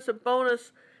 And then as a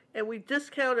bonus, and we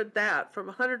discounted that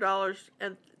from $100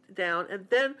 and down, and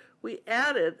then we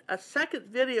added a second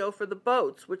video for the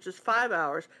boats, which is 5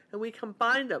 hours, and we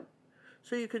combined them.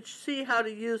 So you could see how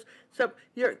to use,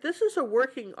 this is a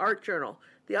working art journal.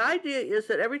 The idea is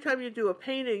that every time you do a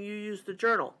painting, you use the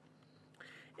journal.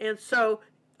 And so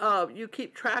you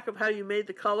keep track of how you made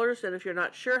the colors, and if you're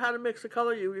not sure how to mix the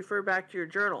color, you refer back to your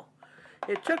journal.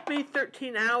 It took me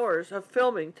 13 hours of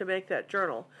filming to make that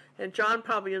journal, and John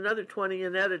probably another 20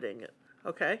 in editing it,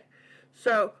 okay?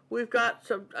 So we've got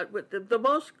some, the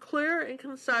most clear and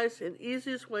concise and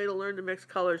easiest way to learn to mix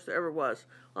colors there ever was,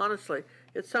 honestly.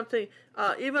 It's something,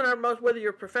 even whether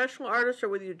you're a professional artist or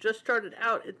whether you just started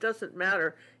out, it doesn't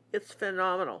matter. It's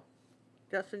phenomenal.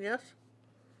 Yes and yes?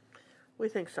 We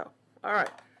think so. All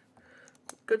right.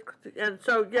 Good. And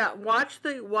so, yeah, watch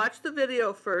the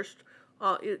video first.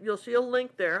 You'll see a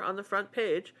link there on the front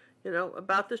page,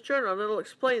 about this journal, and it'll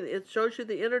explain. It shows you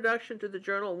the introduction to the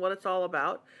journal and what it's all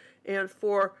about. And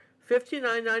for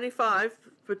 $59.95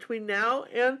 between now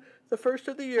and the first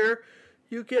of the year,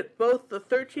 you get both the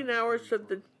 13 hours of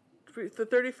the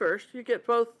 31st. You get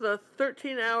both the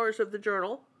 13 hours of the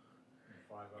journal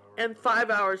and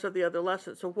 5 hours of the other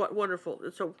lessons. So what wonderful!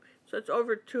 So it's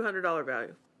over $200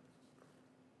 value.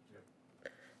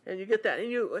 And you get that,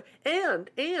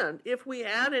 and if we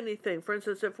add anything, for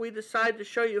instance, if we decide to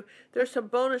show you, there's some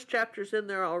bonus chapters in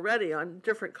there already on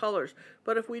different colors.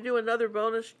 But if we do another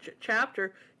bonus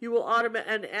chapter, you will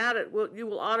you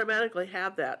will automatically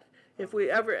have that. If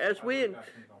we ever,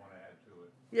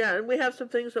 yeah, and we have some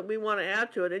things that we want to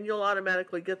add to it, and you'll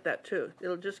automatically get that too.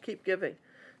 It'll just keep giving.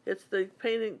 It's the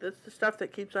painting. That's the stuff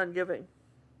that keeps on giving.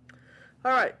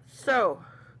 All right, so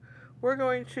we're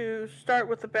going to start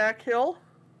with the back hill.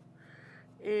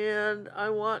 And I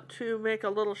want to make a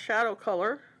little shadow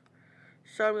color.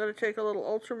 So I'm going to take a little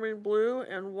ultramarine blue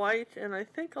and white, and I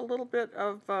think a little bit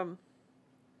of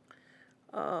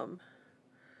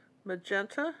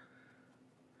magenta.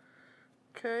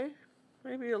 Okay,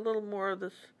 maybe a little more of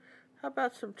this. How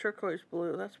about some turquoise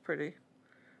blue? That's pretty.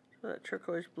 That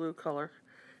turquoise blue color.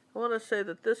 I want to say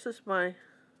that this is my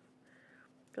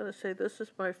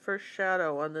first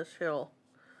shadow on this hill.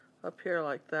 Up here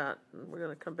like that, and we're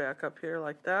going to come back up here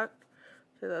like that.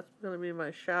 So that's going to be my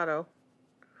shadow.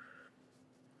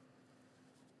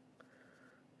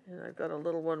 And I've got a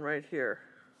little one right here.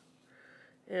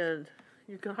 And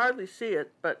you can hardly see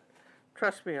it, but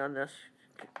trust me on this.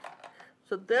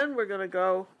 So then we're going to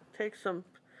go take some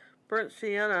burnt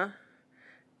sienna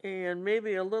and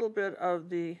maybe a little bit of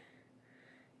the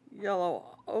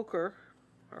yellow ochre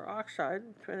or oxide,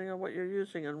 depending on what you're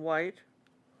using, in white.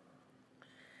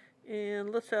 And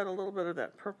let's add a little bit of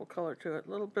that purple color to it.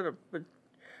 A little bit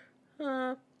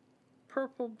of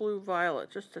purple, blue, violet.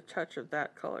 Just a touch of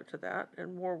that color to that.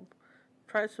 And more,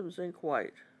 try some zinc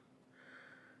white.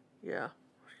 Yeah.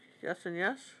 Yes and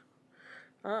yes?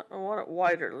 I want it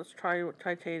whiter. Let's try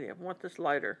titanium. I want this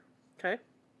lighter. Okay?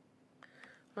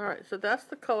 Alright, so that's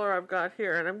the color I've got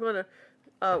here. And I'm going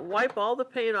to wipe all the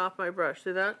paint off my brush.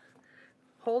 See that?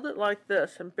 Hold it like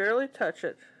this and barely touch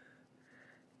it.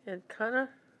 And kind of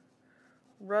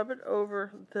rub it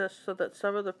over this so that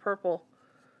some of the purple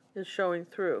is showing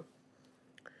through.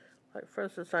 Like, for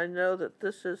instance, I know that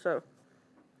this is a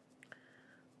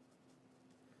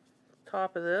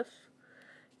top of this,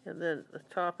 and then the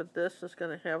top of this is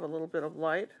going to have a little bit of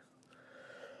light.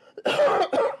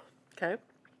 Okay.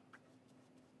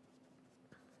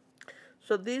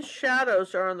 So these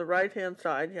shadows are on the right-hand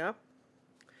side, yeah?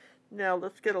 Now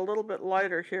let's get a little bit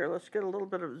lighter here. Let's get a little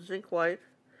bit of zinc white.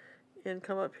 And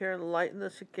come up here and lighten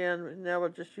this again. And now we'll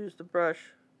just use the brush.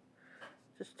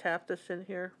 Just tap this in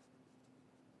here.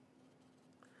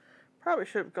 Probably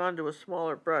should have gone to a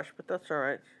smaller brush, but that's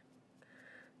alright.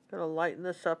 Gonna lighten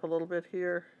this up a little bit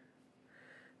here.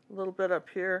 A little bit up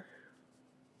here.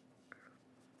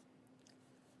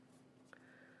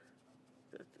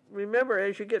 Remember,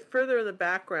 as you get further in the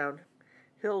background,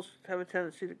 hills have a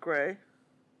tendency to gray.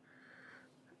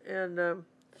 And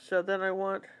so then I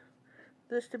want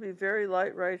this to be very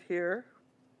light right here.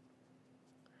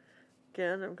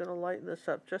 Again, I'm going to lighten this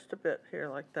up just a bit here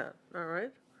like that. All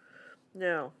right.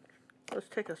 Now, let's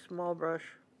take a small brush,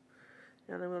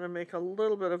 and I'm going to make a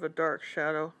little bit of a dark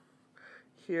shadow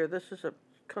here. This is a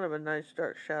kind of a nice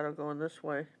dark shadow going this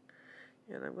way.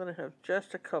 And I'm going to have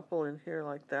just a couple in here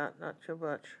like that, not too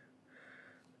much.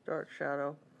 Dark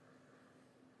shadow.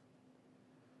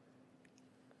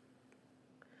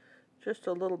 Just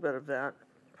a little bit of that.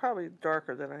 Probably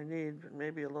darker than I need, but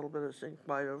maybe a little bit of zinc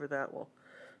white over that will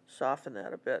soften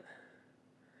that a bit.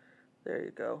 There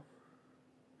you go.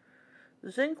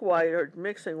 Zinc white or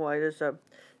mixing white is a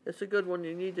good one.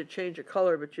 You need to change a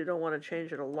color, but you don't want to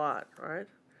change it a lot, right?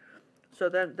 So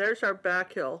then there's our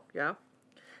back hill, yeah?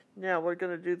 Now we're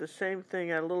going to do the same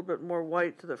thing, add a little bit more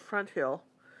white to the front hill,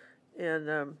 and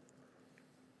kind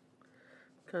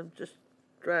of just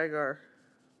drag our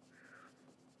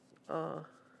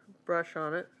brush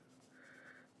on it.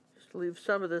 Just leave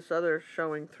some of this other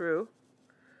showing through,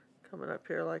 coming up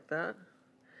here like that.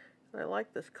 And I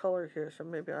like this color here, so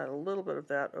maybe I add a little bit of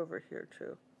that over here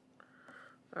too.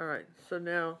 All right, so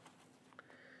now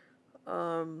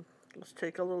let's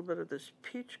take a little bit of this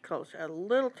peach color, add a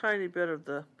little tiny bit of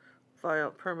the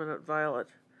violet, permanent violet,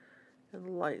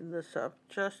 and lighten this up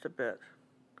just a bit.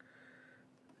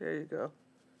 There you go.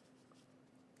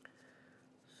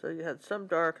 So you had some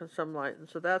dark and some light, and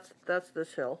so that's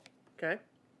this hill, okay?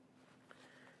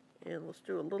 And let's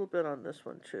do a little bit on this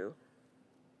one too.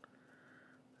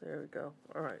 There we go.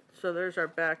 All right, so there's our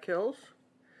back hills.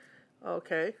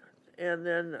 Okay, and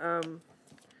then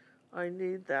I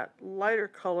need that lighter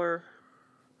color.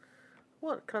 I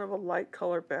want kind of a light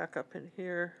color back up in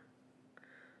here.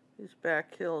 These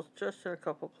back hills, just in a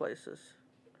couple places.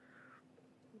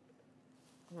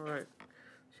 All right,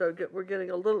 so we're getting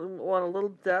want a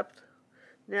little depth.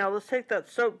 Now let's take that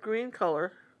soap green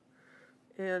color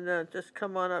and just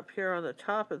come on up here on the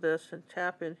top of this and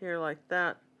tap in here like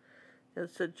that, and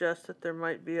suggest that there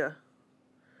might be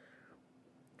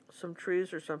some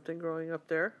trees or something growing up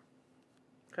there.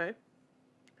 Okay,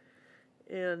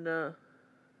 and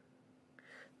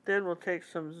then we'll take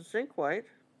some zinc white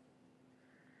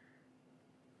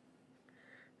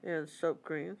and soap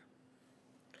green,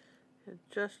 and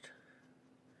just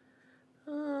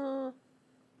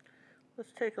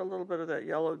let's take a little bit of that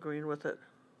yellow green with it.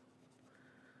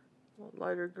 A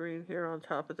lighter green here on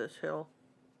top of this hill.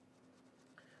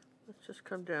 Let's just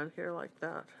come down here like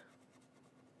that.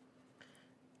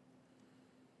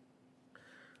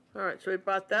 All right, so we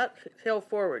brought that hill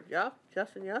forward, yeah?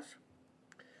 Yes and yes?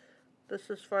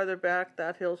 This is farther back,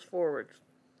 that hill's forward.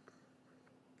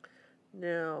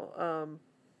 Now,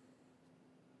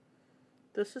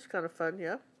 this is kind of fun,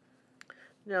 yeah?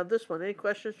 Now this one, any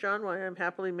questions, John, why I'm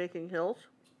happily making hills?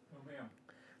 Oh, ma'am.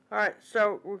 All right,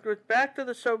 so we're back to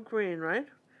the soap green, right?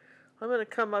 I'm going to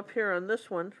come up here on this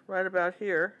one, right about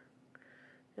here,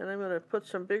 and I'm going to put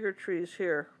some bigger trees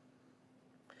here.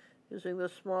 Using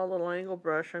this small little angle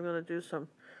brush, I'm going to do some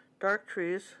dark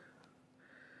trees,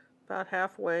 about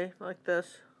halfway, like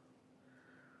this.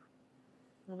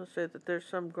 I'm going to say that there's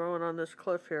some growing on this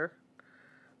cliff here.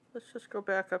 Let's just go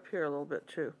back up here a little bit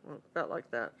too, about like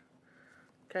that.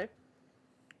 Okay?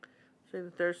 See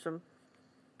that there's some,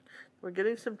 we're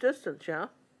getting some distance, yeah?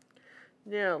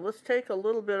 Now, let's take a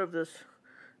little bit of this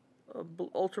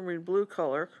ultramarine blue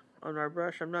color on our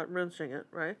brush. I'm not rinsing it,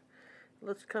 right?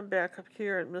 Let's come back up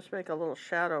here and let's make a little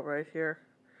shadow right here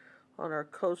on our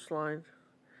coastline.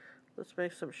 Let's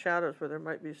make some shadows where there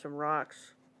might be some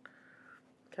rocks.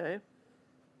 Okay?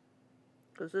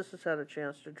 Because this has had a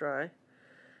chance to dry.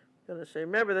 I'm going to say,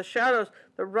 remember the shadows,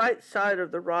 the right side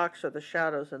of the rocks are the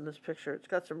shadows in this picture. It's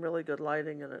got some really good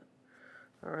lighting in it.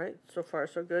 All right, so far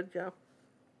so good, yeah?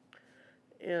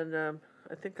 And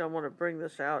I think I want to bring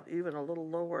this out even a little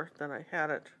lower than I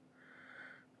had it.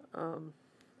 I'm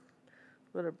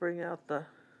going to bring out the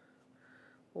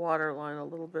water line a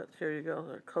little bit. Here you go,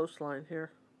 the coastline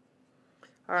here.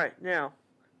 All right, now,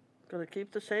 I'm going to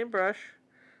keep the same brush,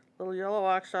 little yellow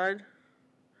oxide.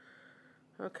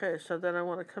 Okay, so then I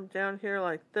want to come down here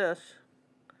like this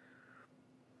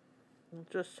and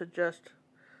just suggest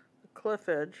a cliff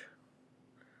edge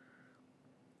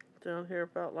down here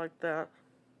about like that.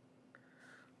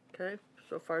 Okay,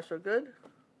 so far so good.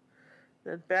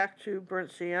 Then back to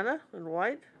burnt sienna and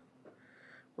white.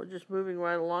 We're just moving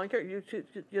right along here.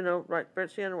 You know, right,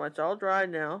 burnt sienna and white's all dry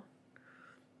now.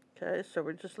 Okay, so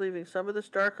we're just leaving some of this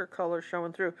darker color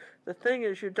showing through. The thing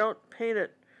is, you don't paint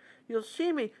it. You'll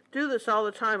see me do this all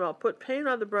the time. I'll put paint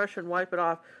on the brush and wipe it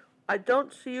off. I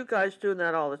don't see you guys doing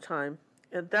that all the time,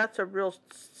 and that's a real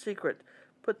secret.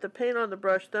 put the paint on the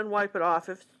brush, then wipe it off.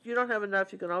 If you don't have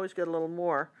enough, you can always get a little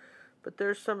more. But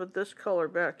there's some of this color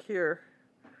back here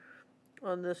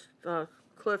on this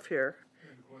cliff here.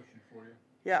 Here's a question for you.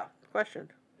 Yeah, question.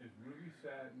 Is ruby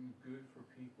satin good for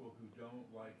people who don't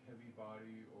like heavy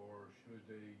body, or should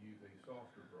they use a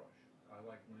softer brush? I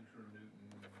like Winsor Newton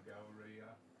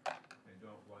Galleria and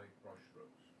don't like brush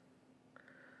strokes.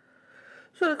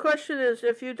 So the question is,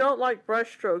 if you don't like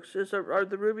brush strokes, are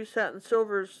the ruby satin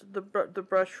silvers the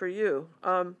brush for you?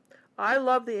 I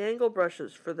love the angle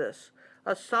brushes for this.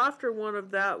 A softer one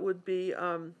of that would be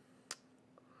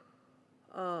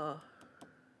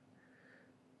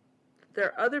there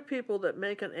are other people that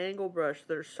make an angle brush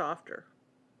that are softer.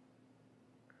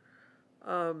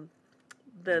 Then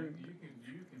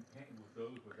you can paint with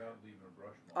those without leaving a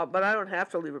brush mark. But I don't have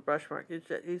to leave a brush mark.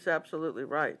 He's absolutely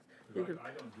right. I don't do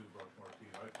brush marks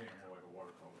either. I paint more like a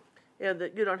watercolor. And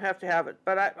that you don't have to have it.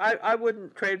 But I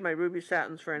wouldn't trade my ruby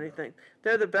satins for anything.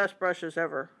 They're the best brushes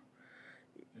ever.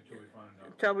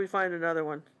 Until we find another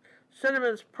one.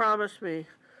 Cinnamon's promised me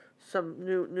some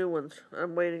new ones.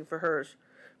 I'm waiting for hers.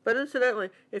 But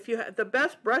incidentally, if you the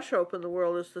best brush soap in the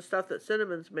world is the stuff that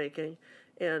Cinnamon's making,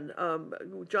 and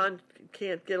Jon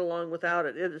can't get along without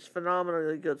it. It is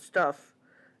phenomenally good stuff.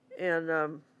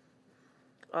 And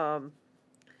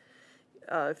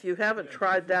if you haven't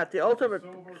tried that, the ultimate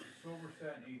silver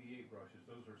satin 88 brushes.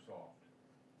 Those are soft.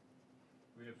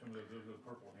 We have some of those. Those are the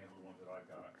purple handled ones that I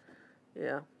got.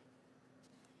 Yeah.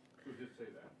 So just say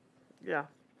that. Yeah.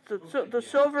 So the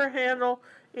silver handle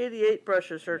 88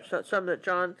 brushes are some that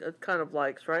Jon kind of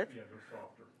likes, right? Yeah, they're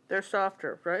softer. They're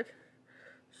softer, right?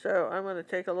 So I'm going to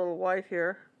take a little white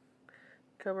here,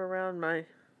 come around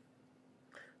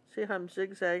see how I'm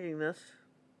zigzagging this,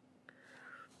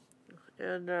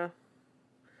 and going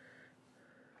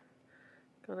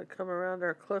to come around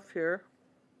our cliff here.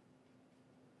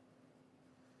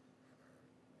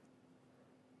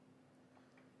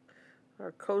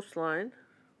 Our coastline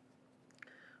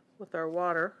with our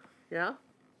water, yeah?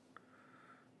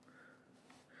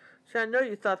 See, I know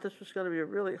you thought this was going to be a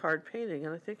really hard painting,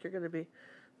 and I think you're going to be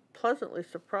pleasantly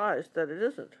surprised that it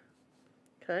isn't.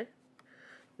 Okay?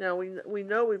 Now, we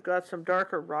know we've got some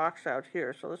darker rocks out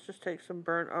here, so let's just take some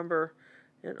burnt umber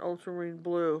and ultramarine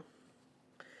blue,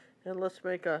 and let's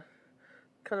make a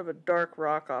kind of a dark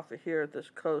rock off of here at this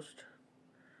coast.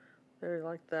 There,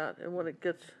 like that. And when it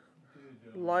gets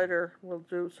lighter, we'll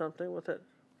do something with it.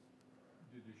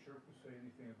 Did the Sherpa say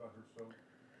anything about her soap?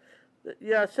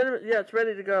 Yeah, Cinnamon. Yeah, it's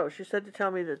ready to go. She said to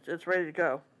tell me that it's ready to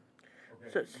go.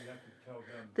 Okay, So you have to tell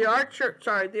them. the art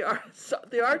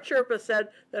Sherpa said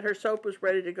that her soap was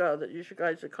ready to go. That you should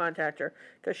guys should contact her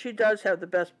because she does have the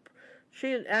best.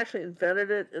 She actually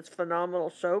invented it. It's phenomenal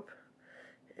soap,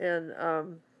 and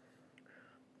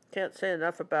can't say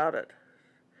enough about it.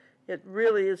 It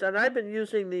really is, and I've been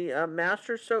using the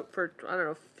Master soap for, I don't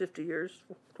know, 50 years,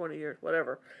 20 years,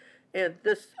 whatever. And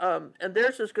this, and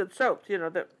theirs is good soap, you know,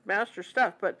 the Master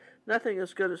stuff, but nothing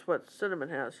as good as what Cinnamon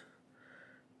has.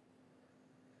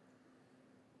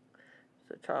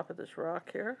 The top of this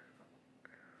rock here.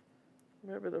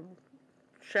 Remember, the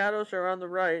shadows are on the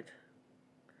right,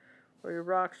 where your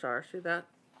rocks are. See that?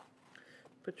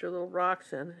 Put your little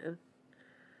rocks in,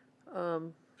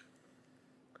 and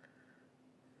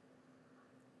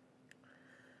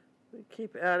we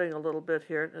keep adding a little bit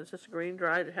here. Is this green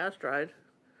dried? It has dried.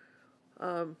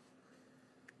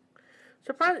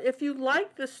 Surprised if you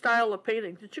like this style of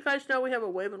painting. Did you guys know we have a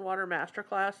Wave and Water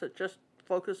masterclass that just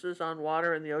focuses on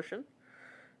water and the ocean?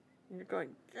 And you're going,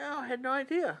 oh, I had no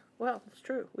idea. Well, it's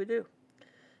true, we do.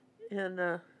 And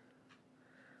let's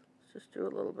just do a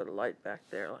little bit of light back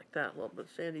there, like that, a little bit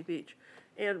of sandy beach.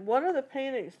 And one of the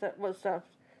paintings that was,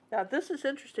 now this is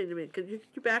interesting to me. Could you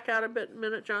back out a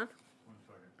minute, Jon?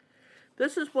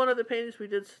 This is one of the paintings we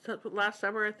did last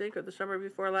summer, I think, or the summer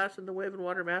before last in the Wave and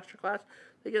Water Masterclass.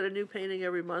 They get a new painting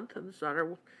every month, and it's on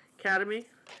our academy.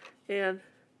 And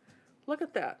look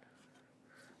at that.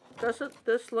 Doesn't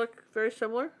this look very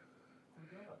similar?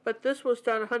 But this was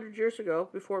done 100 years ago,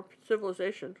 before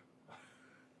civilization.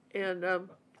 And,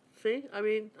 see, I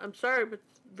mean, I'm sorry, but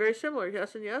very similar,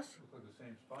 yes and yes? Looks like the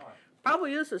same spot.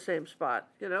 Probably is the same spot,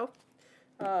 you know.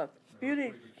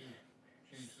 Beauty.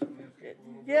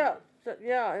 Yeah.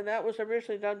 Yeah, and that was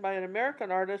originally done by an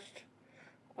American artist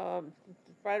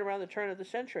right around the turn of the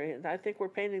century, and I think we're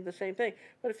painting the same thing.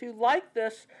 But if you like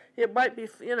this, it might be,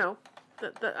 you know,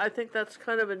 I think that's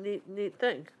kind of a neat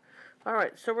thing. All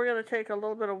right, so we're going to take a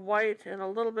little bit of white and a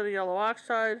little bit of yellow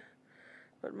oxide,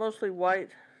 but mostly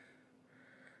white.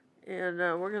 And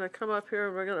we're going to come up here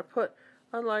and we're going to put,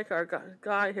 unlike our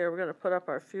guy here, we're going to put up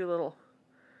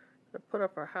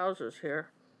our houses here.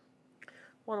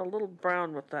 Want a little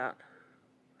brown with that.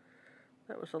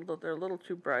 That was they're a little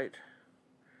too bright.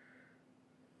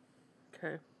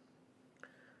 Okay.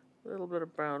 A little bit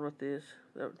of brown with these.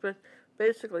 But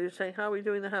basically, you're saying, how are we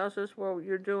doing the houses? Well,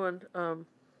 you're doing,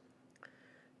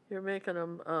 you're making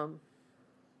them,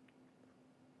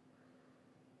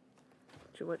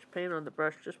 too much paint on the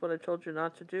brush, just what I told you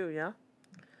not to do, yeah?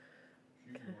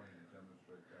 She wanted to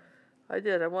demonstrate that. I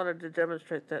did. I wanted to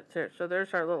demonstrate that there. So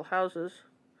there's our little houses.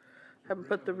 Haven't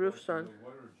put the roofs on.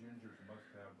 What are Ginger's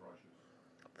must-have brushes?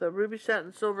 The ruby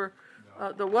satin silver.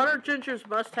 No. The what are Ginger's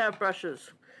must-have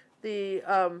brushes? The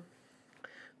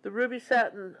ruby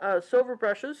satin silver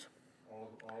brushes.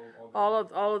 All of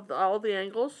the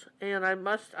angles, and I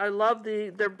love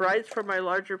they're brights for my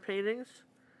larger paintings.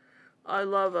 I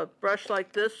love a brush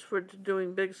like this for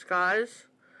doing big skies.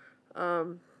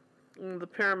 The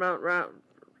Paramount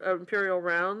Imperial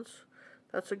Rounds,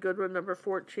 that's a good one, number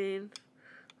 14.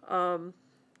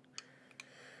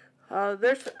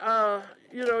 There's,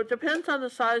 it depends on the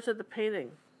size of the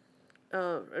painting.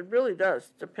 It really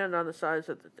does depend on the size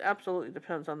absolutely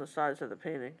depends on the size of the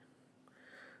painting.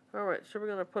 All right, so we're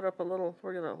going to put up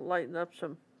we're going to lighten up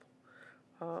some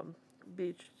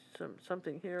beach,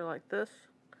 something here like this.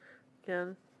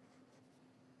 Again,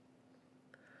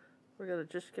 we're going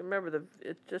to just remember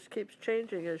it just keeps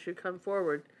changing as you come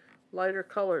forward. Lighter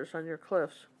colors on your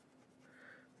cliffs.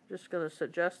 Just going to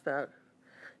suggest that.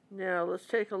 Now let's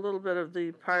take a little bit of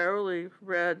the Paoli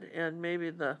red and maybe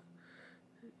the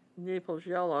Naples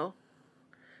yellow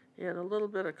and a little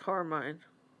bit of carmine.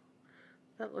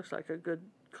 That looks like a good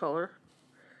color.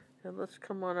 And let's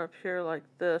come on up here like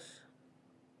this.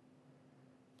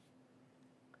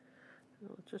 And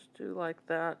we'll just do like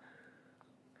that.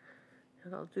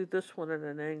 And I'll do this one at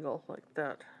an angle like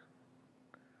that.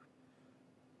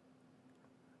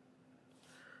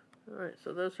 All right,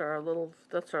 so that's our little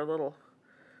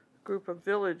group of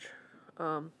village.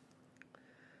 I'm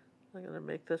going to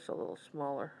make this a little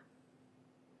smaller.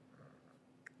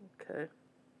 Okay.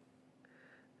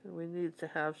 And we need to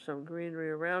have some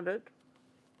greenery around it.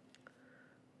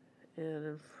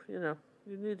 And, you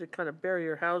need to kind of bury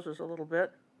your houses a little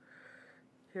bit.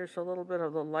 Here's a little bit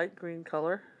of the light green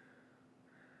color.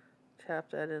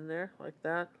 Tap that in there like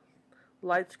that.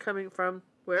 Light's coming from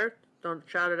where? Don't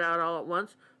shout it out all at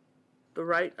once. The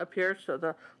right up here, so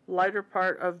the lighter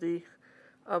part of the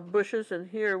bushes in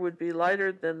here would be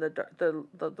lighter than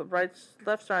the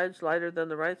left side's lighter than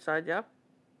the right side, yeah?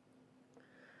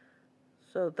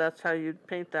 So that's how you'd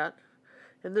paint that.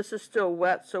 And this is still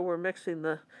wet, so we're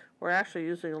actually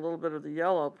using a little bit of the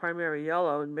yellow, primary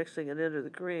yellow, and mixing it into the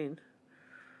green.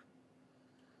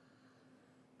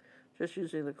 Just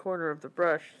using the corner of the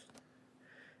brush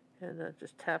and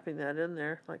just tapping that in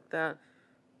there like that.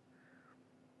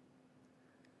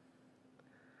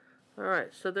 All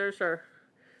right, so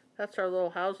that's our little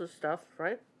houses stuff,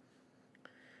 right?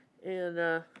 And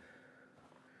wow,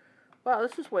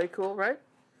 this is way cool, right?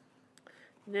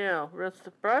 Now, rinse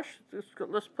the brush.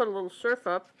 Let's put a little surf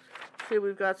up. See,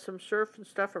 we've got some surf and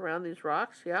stuff around these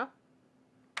rocks, yeah?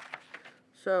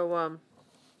 So,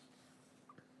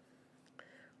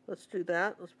 let's do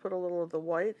that. Let's put a little of the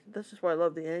white. This is why I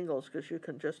love the angles, because you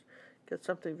can just get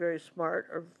something very smart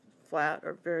or flat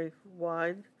or very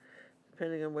wide,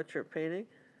 depending on what you're painting.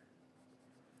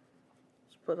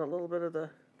 Let's put a little bit of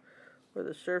where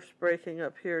the surf's breaking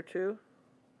up here too,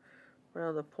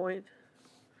 around the point.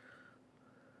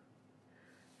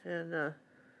 And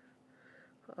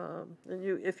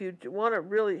if you want to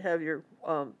really have your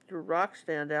rock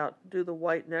stand out, do the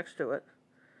white next to it,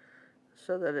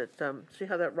 so that it see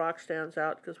how that rock stands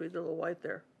out because we did a little white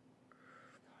there.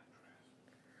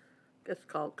 It's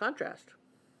called contrast.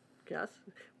 Yes,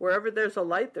 wherever there's a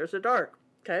light, there's a dark.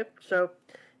 Okay, so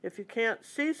if you can't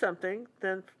see something,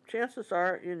 then chances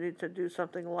are you need to do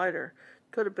something lighter.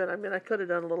 Could have been. I could have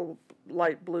done a little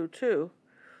light blue too,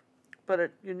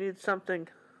 but you need something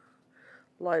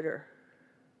lighter.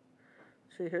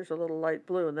 See, here's a little light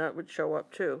blue, and that would show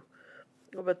up too.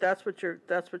 But that's what you're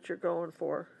going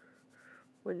for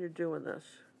when you're doing this.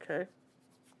 Okay.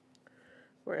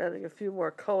 We're adding a few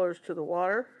more colors to the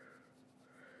water,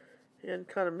 and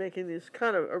kind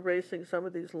of erasing some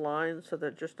of these lines so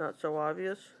they're just not so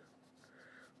obvious,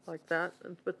 like that.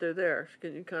 But they're there.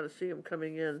 You can kind of see them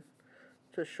coming in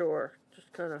to shore,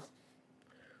 just kind of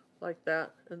like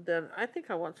that. And then I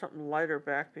think I want something lighter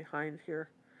back behind here.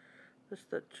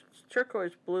 The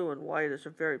turquoise blue and white is a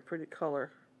very pretty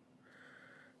color.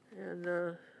 And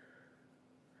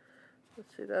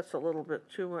let's see, that's a little bit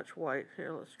too much white.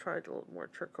 Here, let's try a little more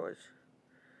turquoise.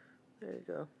 There you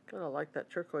go. Kind of like that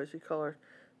turquoisey color.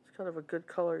 It's kind of a good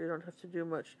color. You don't have to do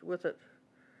much with it.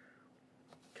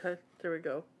 Okay, there we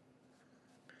go.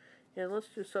 And let's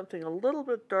do something a little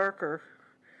bit darker.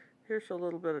 Here's a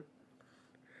little bit of,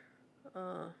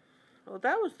 oh,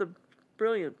 that was the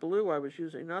brilliant blue I was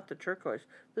using, not the turquoise.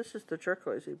 This is the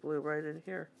turquoisey blue right in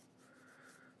here.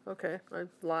 Okay, I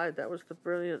lied. That was the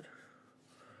brilliant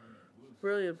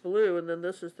blue, and then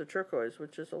this is the turquoise,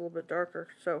 which is a little bit darker.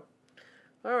 So,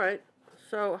 all right.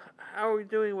 So, how are we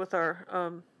doing with our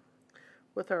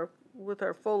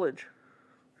foliage?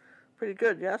 Pretty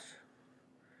good, yes.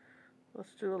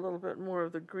 Let's do a little bit more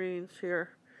of the greens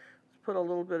here. Let's put a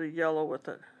little bit of yellow with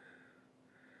it.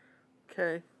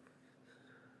 Okay.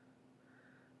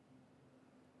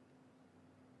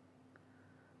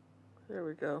 There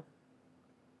we go.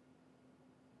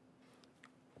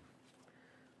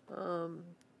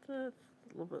 That's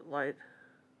a little bit light.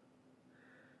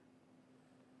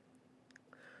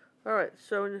 All right,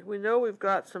 so we know we've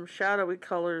got some shadowy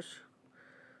colors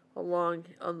along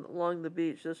the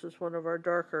beach. This is one of our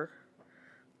darker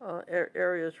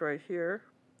areas right here.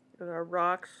 And our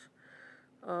rocks,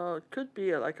 it could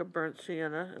be like a burnt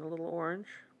sienna and a little orange.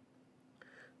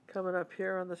 Coming up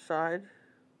here on the side.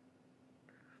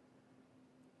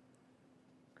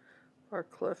 Our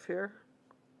cliff here.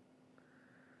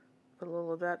 Put a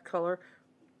little of that color.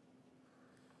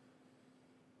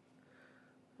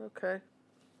 Okay.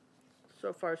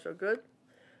 So far, so good.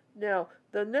 Now,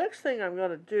 the next thing I'm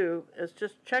going to do is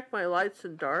just check my lights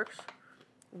and darks,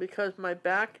 because my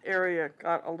back area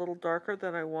got a little darker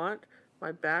than I want,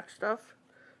 my back stuff.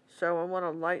 So I want to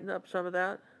lighten up some of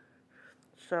that.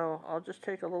 So I'll just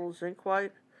take a little zinc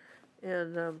white,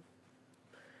 and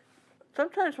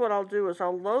sometimes what I'll do is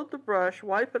I'll load the brush,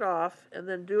 wipe it off, and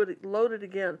then load it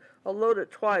again. I'll load it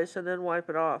twice and then wipe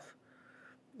it off.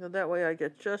 And that way I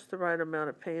get just the right amount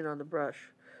of paint on the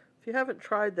brush. If you haven't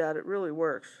tried that, it really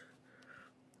works.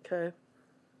 Okay.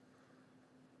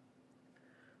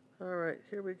 All right,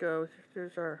 here we go.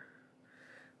 Here's our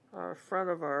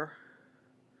front of our,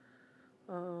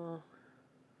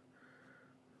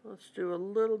 let's do a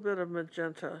little bit of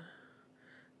magenta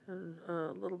and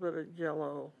a little bit of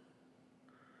yellow,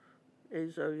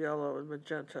 azo yellow and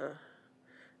magenta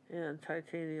and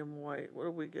titanium white. What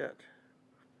do we get?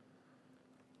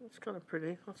 That's kind of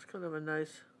pretty. That's kind of a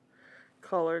nice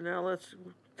color. Now let's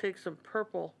take some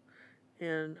purple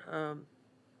and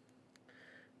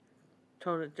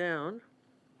tone it down.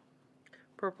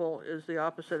 Purple is the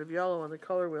opposite of yellow on the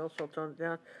color wheel, so I'll tone it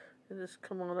down. And just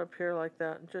come on up here like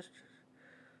that, and just,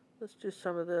 let's do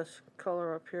some of this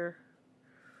color up here.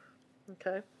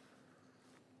 Okay.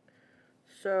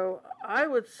 So I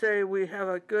would say we have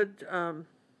a good,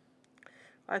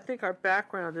 I think our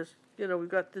background is, we've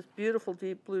got this beautiful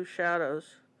deep blue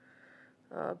shadows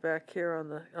back here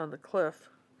on the cliff.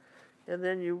 And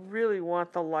then you really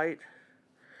want the light.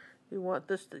 You want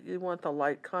the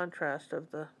light contrast of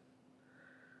the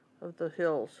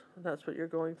hills. That's what you're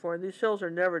going for. And these hills are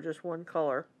never just one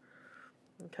color.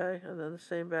 Okay, and then the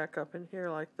same back up in here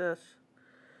like this.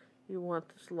 You want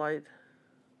this light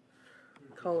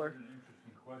color. An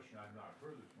interesting question. I've not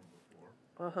heard this one before.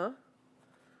 Uh-huh.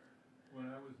 When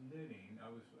I was knitting, I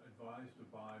was advised to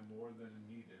buy more than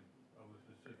needed of a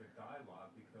specific dye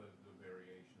lot because of the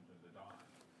variations in the dye.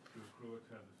 Do acrylics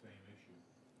have the same issue?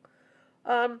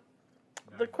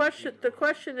 The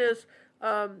question is,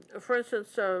 for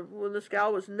instance, when this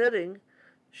gal was knitting,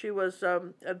 she was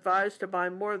advised to buy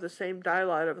more of the same dye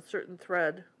lot of a certain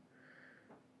thread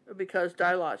because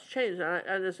dye lots change.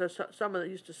 And as someone that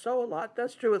used to sew a lot,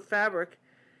 that's true with fabric,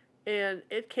 and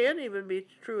it can even be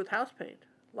true with house paint.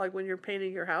 Like when you're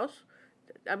painting your house,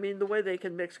 I mean, the way they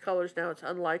can mix colors now, it's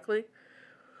unlikely.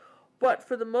 But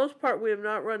for the most part, we have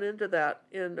not run into that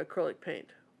in acrylic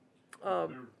paint.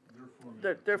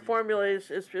 Their formula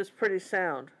is pretty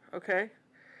sound, okay?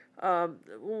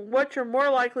 What you're more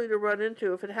likely to run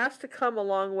into, if it has to come a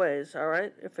long ways, all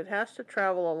right? If it has to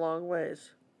travel a long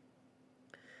ways,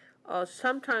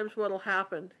 sometimes what will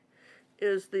happen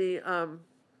is the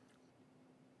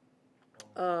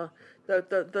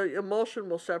emulsion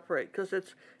will separate because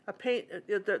it's a paint.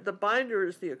 The binder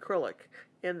is the acrylic,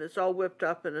 and it's all whipped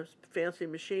up in a fancy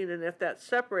machine. And if that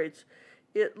separates,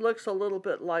 it looks a little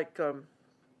bit like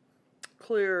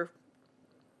clear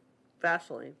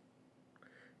Vaseline,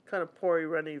 kind of pory,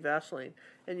 runny Vaseline.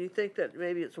 And you think that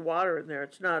maybe it's water in there.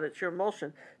 It's not. It's your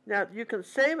emulsion. Now, you can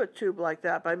save a tube like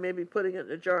that by maybe putting it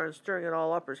in a jar and stirring it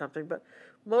all up or something. But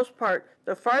most part,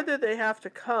 the farther they have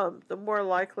to come, the more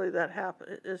likely that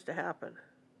is to happen.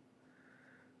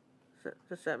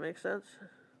 Does that make sense?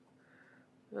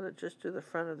 I'm going to just do the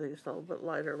front of these a little bit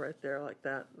lighter right there like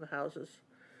that. The houses.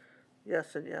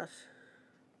 Yes and yes.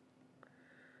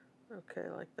 Okay,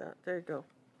 like that. There you go.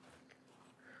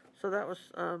 So that was,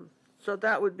 so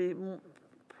that would be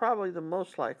probably the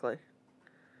most likely.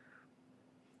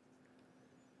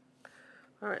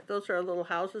 All right, those are our little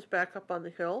houses back up on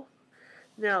the hill.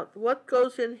 Now, what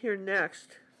goes in here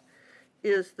next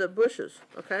is the bushes,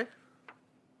 okay?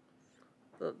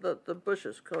 The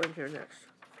bushes go in here next.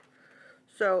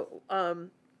 So,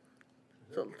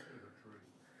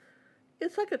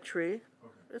 it's like a tree. Okay.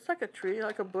 It's like a tree,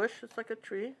 like a bush. It's like a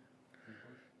tree.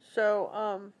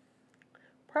 So,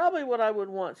 probably what I would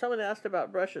want, someone asked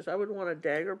about brushes. I would want a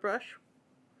dagger brush.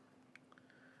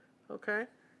 Okay?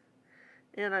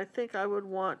 And I think I would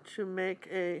want to make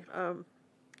a,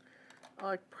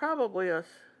 like probably a,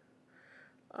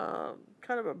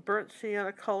 kind of a burnt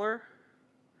sienna color,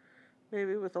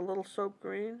 maybe with a little soap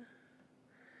green,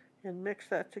 and mix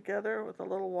that together with a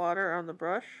little water on the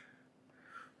brush.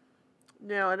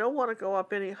 Now, I don't want to go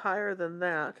up any higher than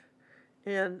that,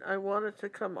 and I want it to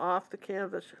come off the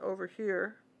canvas over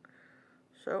here.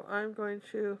 So I'm going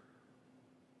to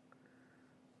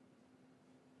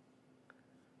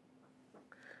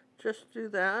just do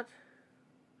that.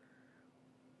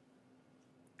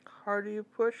 Harder you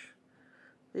push,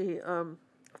 the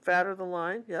fatter the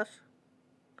line, yes?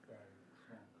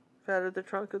 Fatter the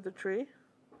trunk of the tree.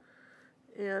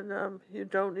 And you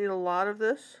don't need a lot of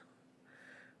this.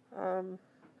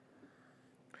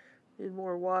 Need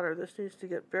more water. This needs to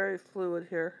get very fluid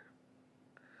here.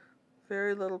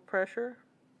 Very little pressure.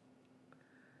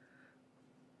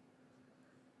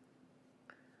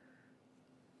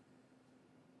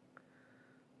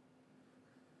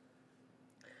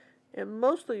 And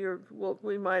mostly well,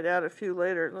 we might add a few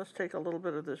later. Let's take a little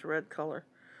bit of this red color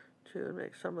too and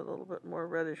make some a little bit more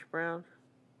reddish brown.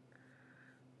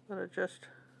 I'm going to just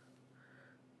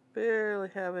barely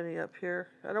have any up here.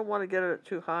 I don't want to get it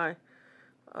too high.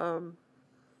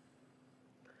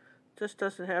 Just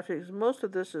doesn't have to, because most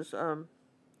of this is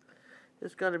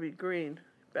going to be green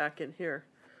back in here.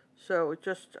 So it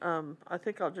just, I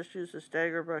think I'll just use this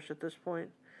dagger brush at this point,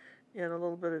 and a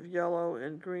little bit of yellow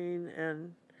and green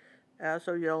and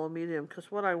azo yellow medium, because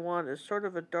what I want is sort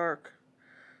of a dark,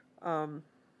 want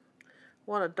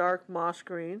a dark moss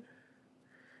green,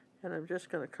 and I'm just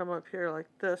going to come up here like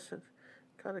this and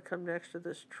kind of come next to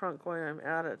this trunk while I'm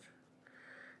at it,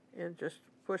 and just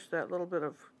push that little bit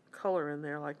of color in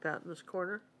there like that in this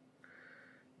corner.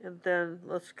 And then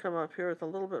let's come up here with a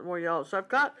little bit more yellow. So I've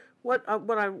got what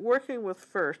I'm working with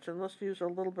first, and let's use a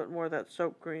little bit more of that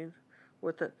soap green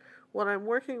with it. What I'm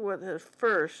working with is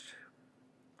first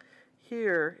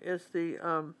here is the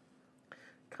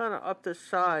kind of up this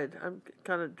side. I'm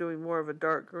kind of doing more of a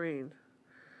dark green.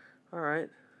 All right,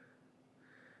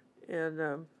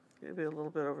 and maybe a little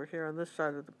bit over here on this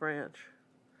side of the branch.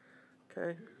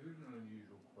 Okay. Here's an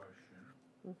unusual question.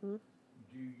 Mm-hmm.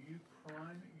 Do you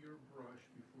prime your brush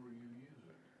before you use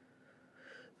it?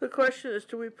 The question is,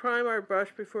 do we prime our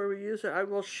brush before we use it? I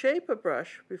will shape a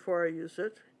brush before I use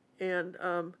it, and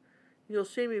you'll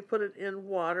see me put it in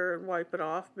water and wipe it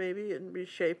off maybe and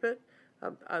reshape it.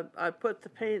 I put the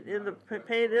paint in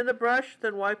the brush,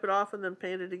 then wipe it off, and then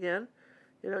paint it again.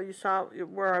 You know, you saw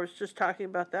where I was just talking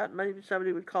about that. Maybe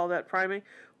somebody would call that priming.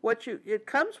 It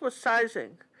comes with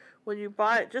sizing. When you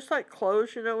buy it, just like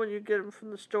clothes, you know, when you get them from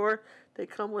the store, they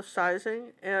come with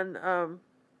sizing, and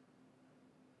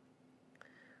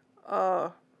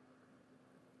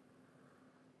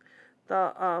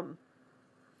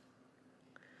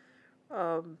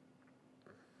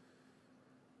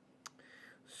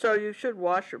so you should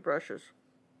wash your brushes.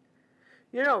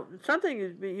 You know,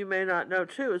 something you may not know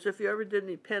too is if you ever did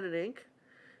any pen and ink,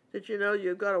 did you know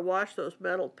you've got to wash those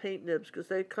metal paint nibs because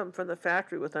they come from the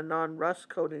factory with a non-rust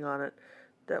coating on it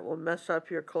that will mess up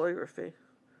your calligraphy.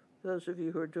 Those of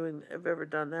you who have ever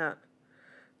done that.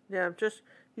 Yeah, I'm just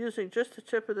using just the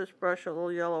tip of this brush, a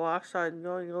little yellow oxide, and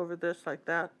going over this like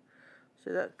that.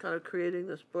 See that kind of creating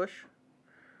this bush?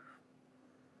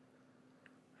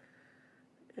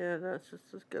 And let's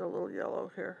just get a little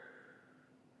yellow here.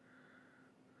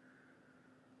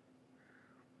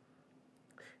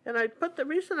 And the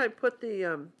reason I put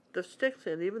the sticks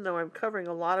in, even though I'm covering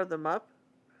a lot of them up,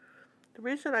 the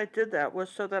reason I did that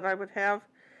was so that I would have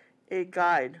a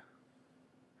guide,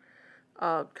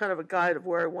 kind of a guide of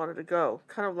where I wanted to go.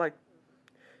 Kind of like,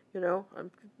 you know, I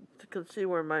can see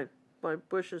where my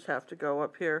bushes have to go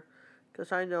up here,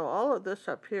 because I know all of this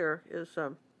up here is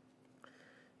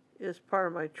part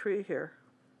of my tree here.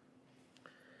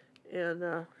 And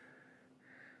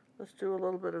let's do a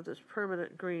little bit of this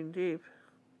permanent green deep.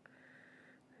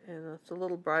 And it's a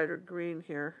little brighter green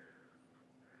here.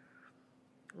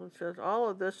 It says all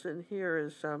of this in here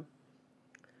is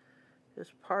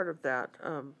part of that.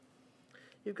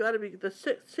 You've got to be, the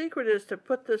secret is to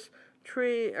put this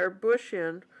tree or bush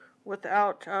in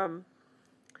without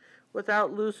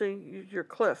losing your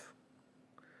cliff.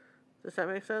 Does that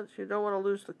make sense? You don't want to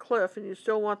lose the cliff, and you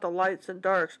still want the lights and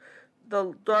darks.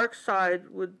 The dark side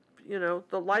would,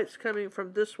 the light's coming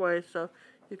from this way, so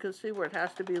you can see where it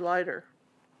has to be lighter.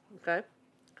 Okay?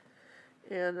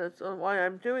 And that's why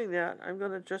I'm doing that. I'm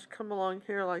going to just come along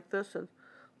here like this and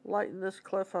lighten this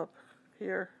cliff up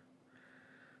here.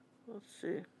 Let's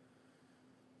see.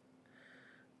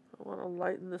 I want to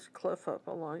lighten this cliff up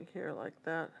along here like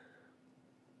that.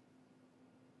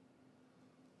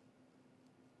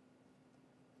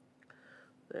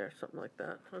 There, something like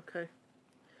that. Okay.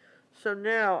 So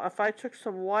now, if I took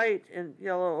some white and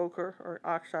yellow ochre or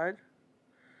oxide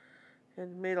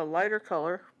and made a lighter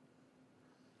color,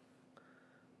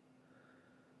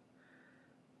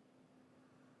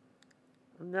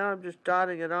 and now I'm just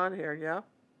dotting it on here, yeah?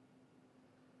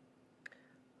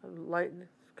 I'm lightening,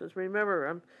 because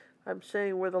remember, I'm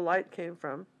saying where the light came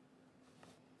from.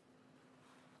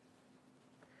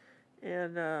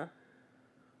 And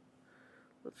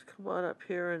let's come on up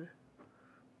here and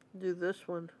do this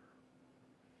one.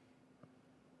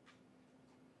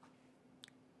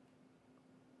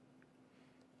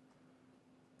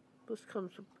 This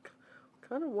comes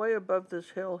kind of way above this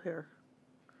hill here.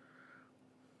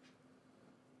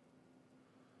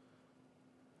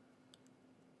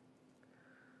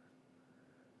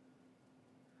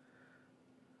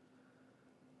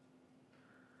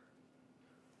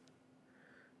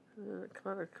 And then it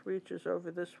kind of reaches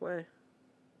over this way.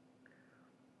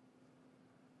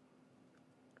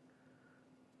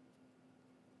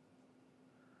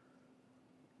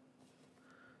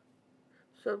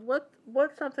 So what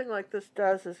something like this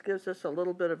does is gives us a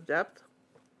little bit of depth.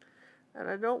 And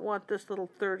I don't want this little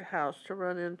third house to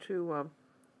run into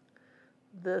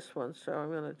this one, so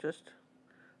I'm going to just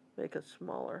make it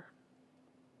smaller.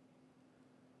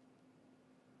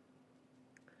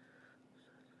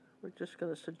 We're just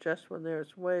going to suggest one there.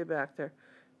 It's way back there.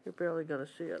 You're barely going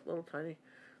to see it. Little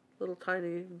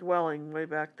tiny dwelling way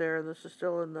back there. This is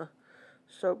still in the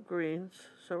soap greens,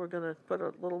 so we're going to put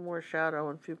a little more shadow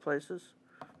in a few places.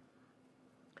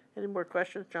 Any more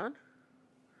questions, John?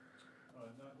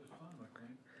 Not this time, I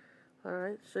think. All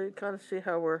right, so you kind of see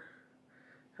how we're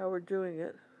doing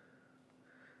it.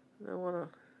 And I want to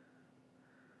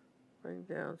bring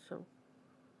down some.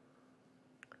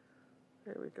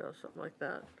 There we go, something like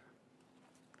that.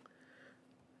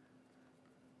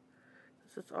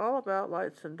 It's all about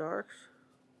lights and darks.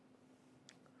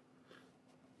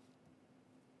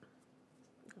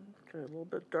 Okay, a little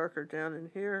bit darker down in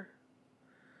here.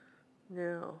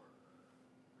 Now,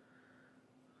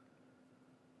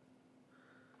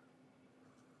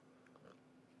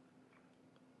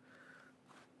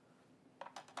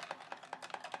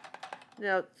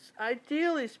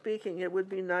 ideally speaking, it would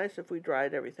be nice if we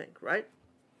dried everything, right?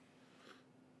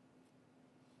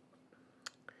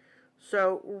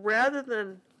 So rather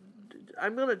than,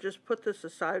 I'm going to just put this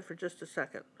aside for just a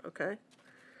second, okay?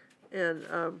 And What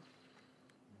are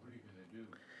you going to do?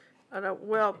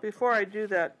 well, before I do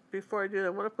that, I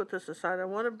want to put this aside. I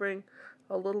want to bring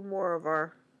a little more of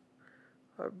our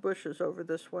bushes over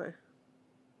this way. If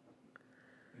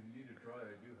you need to dry,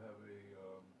 I do have a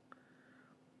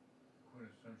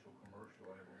quintessential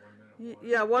commercial. I have a 1 minute one.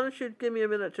 Yeah, why don't you give me a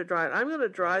minute to dry it? I'm going to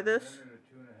dry this. 1 minute,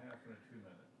 2.5, and a 2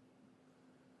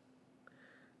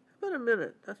 minute. About a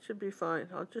minute. That should be fine.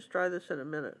 I'll just dry this in a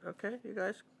minute, okay, you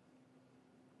guys?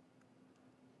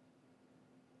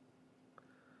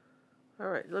 All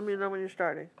right, let me know when you're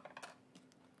starting.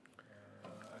 I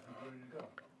think we're ready to go.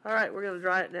 All right, we're going to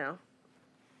dry it now.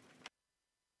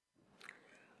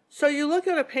 So you look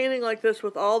at a painting like this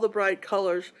with all the bright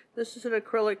colors. This is an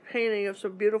acrylic painting of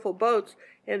some beautiful boats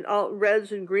in all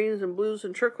reds and greens and blues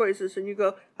and turquoises, and you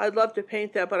go, I'd love to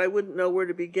paint that, but I wouldn't know where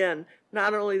to begin.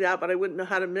 Not only that, but I wouldn't know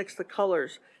how to mix the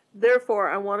colors. Therefore,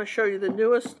 I want to show you the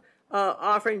newest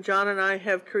offering John and I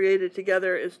have created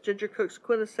together. It's Ginger Cook's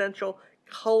Quintessential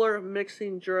Color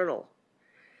Mixing Journal.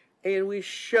 And we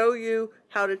show you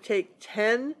how to take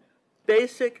 10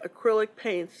 basic acrylic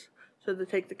paints, so to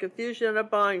take the confusion of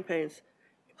buying paints,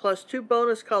 plus 2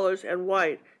 bonus colors and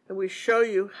white, and we show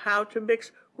you how to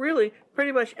mix really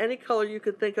pretty much any color you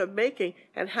could think of making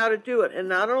and how to do it. And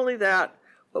not only that,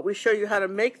 but we show you how to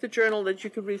make the journal that you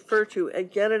can refer to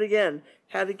again and again,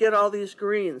 how to get all these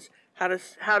greens, how to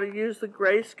use the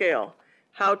grayscale,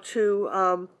 how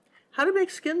to make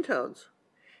skin tones.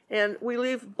 And we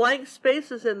leave blank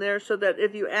spaces in there so that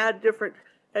if you add different,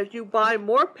 as you buy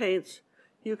more paints,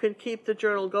 you can keep the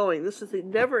journal going. This is the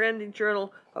never-ending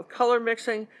journal of color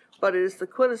mixing, but it is the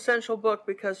quintessential book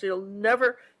because you'll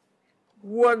never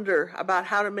wonder about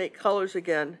how to make colors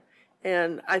again,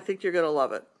 and I think you're going to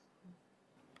love it.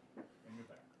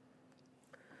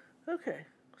 Okay,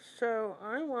 so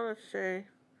I want to say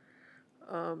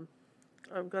I'm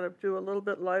going to do a little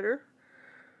bit lighter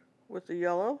with the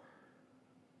yellow.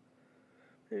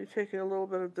 Maybe taking a little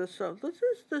bit of this.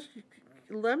 This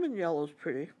lemon yellow is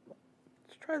pretty.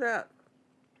 Let's try that.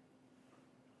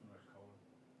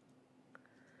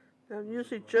 Now I'm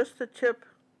using just the tip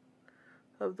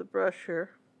of the brush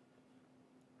here.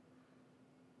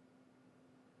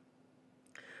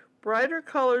 Brighter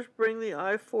colors bring the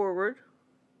eye forward,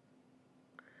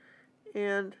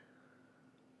 and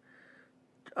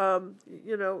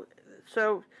you know,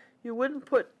 so you wouldn't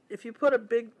put, if you put a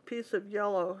big piece of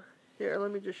yellow here,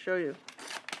 let me just show you.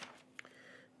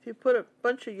 If you put a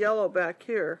bunch of yellow back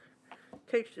here,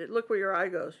 look where your eye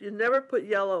goes. You never put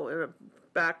yellow in a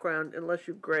background unless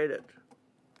you grade it.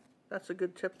 That's a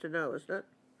good tip to know, isn't it?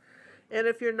 And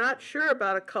if you're not sure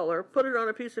about a color, put it on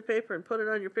a piece of paper and put it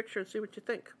on your picture and see what you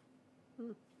think.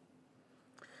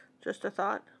 Just a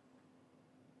thought.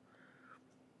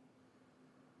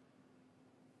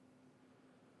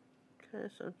 Okay,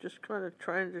 so I'm just kind of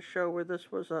trying to show where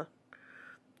this was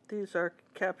these are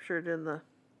captured in the,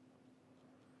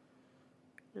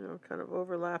 you know, kind of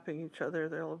overlapping each other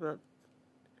there a little bit.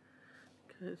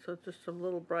 Okay, so just some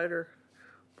little brighter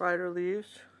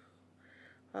leaves.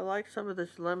 I like some of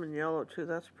this lemon yellow too,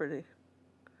 that's pretty.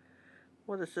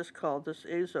 What is this called? This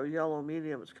azo yellow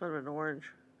medium, it's kind of an orange.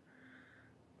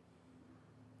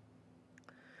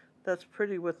 That's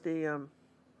pretty with the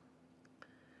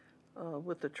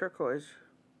turquoise.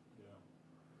 Yeah,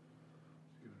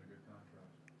 it's giving a good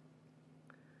contrast.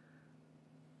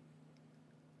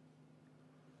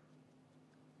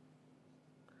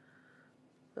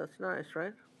 That's nice,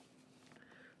 right?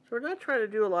 So we're not trying to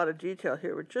do a lot of detail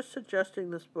here. We're just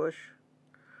suggesting this bush.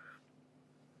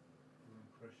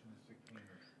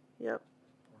 Yep,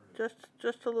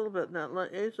 just a little bit. That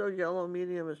azo yellow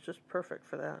medium is just perfect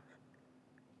for that.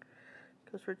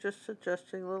 Because we're just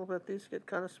suggesting a little bit. These get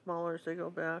kind of smaller as they go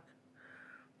back.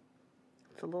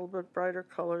 It's a little bit brighter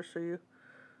color, so you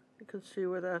can see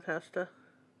where that has to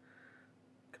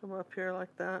come up here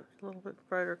like that. A little bit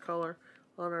brighter color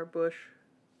on our bush.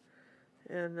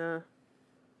 And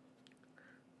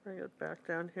bring it back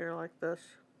down here like this.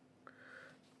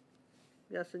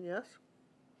 Yes and yes.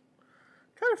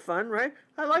 Kind of fun, right?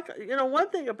 I like, you know, one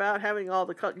thing about having all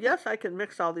the colors, yes, I can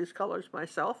mix all these colors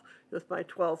myself with my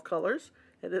 12 colors.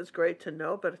 It is great to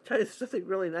know, but I tell you something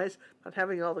really nice about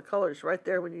having all the colors right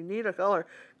there when you need a color.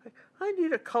 I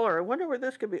need a color. I wonder where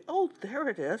this could be. Oh, there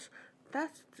it is.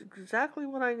 That's exactly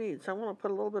what I need. So I want to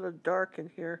put a little bit of dark in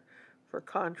here for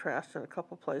contrast in a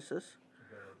couple places.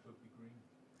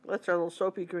 That's our little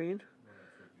soapy green.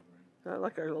 I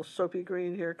like our little soapy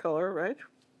green here color, right?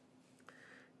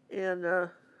 And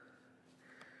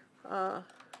I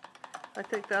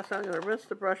think that's, I'm going to rinse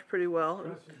the brush pretty well.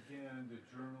 Stress again, the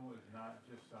journal is not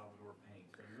just Salvador paint.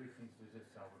 Everybody thinks it's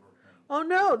just Salvador paint. Oh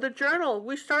no, the journal,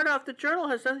 we start off, the journal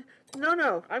has done,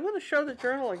 no, I'm going to show the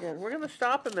journal again. We're going to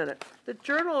stop a minute. The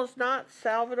journal is not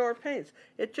Salvador paints.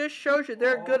 It just shows you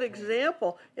they're a good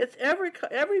example. It's every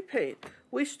paint.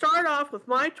 We start off with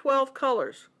my 12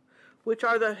 colors, which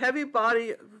are the heavy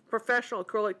body professional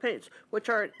acrylic paints, which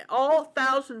are in all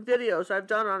 1,000 videos I've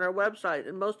done on our website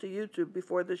and most of YouTube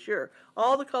before this year.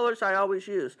 All the colors I always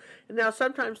use. And now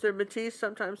sometimes they're Matisse,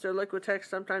 sometimes they're Liquitex,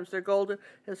 sometimes they're Golden,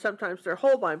 and sometimes they're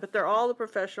Holbein, but they're all the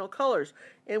professional colors.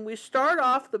 And we start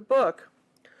off the book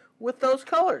with those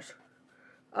colors.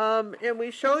 And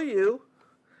we show you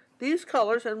these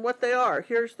colors and what they are.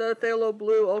 Here's the phthalo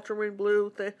blue, ultramarine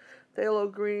blue,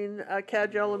 phthalo green,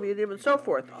 cad yellow medium, and so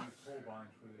forth.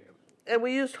 And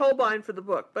we used Holbein for the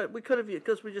book, but we could have used,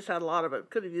 because we just had a lot of it,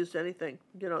 could have used anything,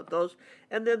 you know, those.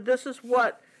 And then this is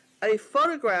what a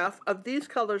photograph of these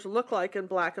colors look like in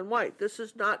black and white. This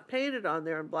is not painted on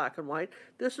there in black and white.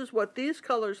 This is what these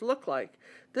colors look like.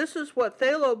 This is what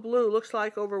phthalo blue looks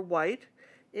like over white,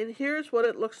 and here's what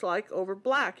it looks like over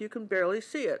black. You can barely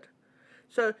see it.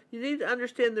 So you need to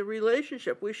understand the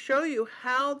relationship. We show you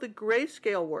how the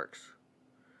grayscale works.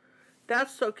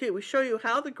 That's so key. We show you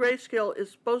how the grayscale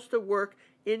is supposed to work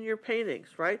in your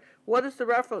paintings, right? What is the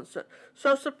reference?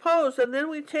 So suppose, and then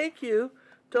we take you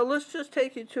to, let's just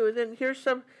take you to, and then here's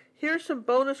some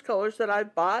bonus colors that I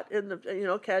bought in the, you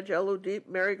know, cad yellow, deep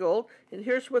marigold, and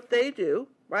here's what they do,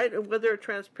 right? And whether they're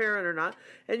transparent or not.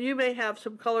 And you may have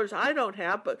some colors I don't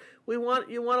have, but you want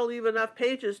to leave enough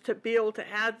pages to be able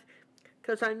to add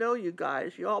because I know you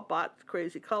guys, you all bought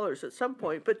crazy colors at some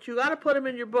point, but you got to put them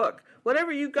in your book.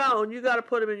 Whatever you own, you got to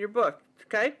put them in your book,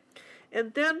 okay?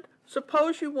 And then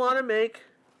suppose you want to make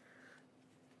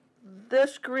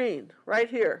this green right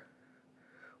here.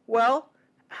 Well,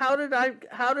 how did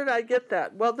I get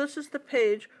that? Well, this is the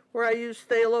page where I use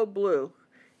phthalo blue,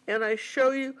 and I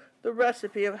show you the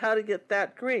recipe of how to get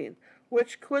that green,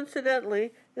 which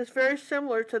coincidentally is very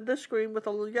similar to this green with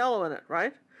a little yellow in it,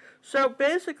 right? So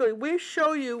basically, we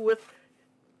show you with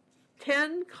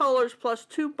 10 colors plus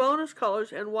 2 bonus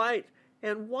colors and white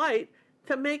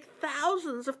to make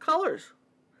thousands of colors.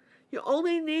 You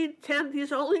only need 10,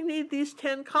 these only need these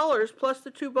 10 colors plus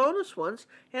the 2 bonus ones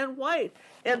and white.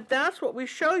 And that's what we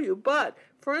show you. But,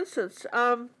 for instance,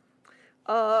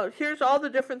 here's all the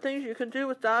different things you can do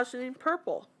with dazzling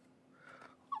purple.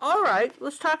 All right,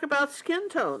 let's talk about skin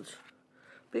tones,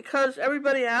 because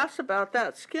everybody asks about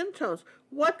that. Skin tones.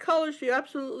 What colors do you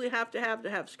absolutely have to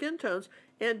have skin tones?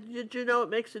 And did you know it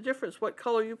makes a difference what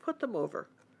color you put them over?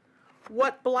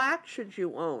 What black should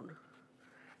you own?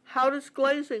 How does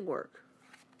glazing work?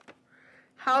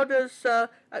 How does,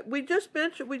 we just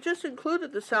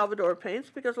included the Salvador paints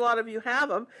because a lot of you have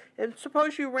them, and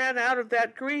suppose you ran out of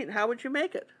that green, how would you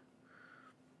make it?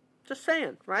 Just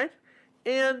saying, right?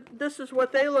 And this is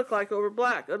what they look like over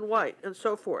black and white and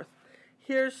so forth.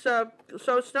 Here's, so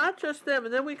it's not just them,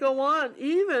 and then we go on,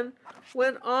 even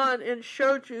went on and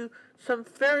showed you some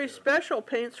very special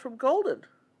paints from Golden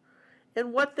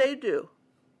and what they do.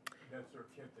 That's their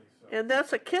kit they sell. And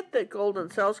that's a kit that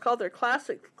Golden sells called their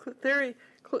Classic Theory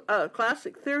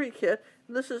kit.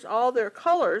 And this is all their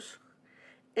colors,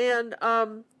 and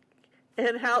how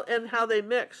they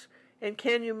mix, and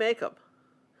can you make them?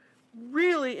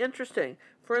 Really interesting.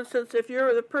 For instance, if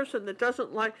you're the person that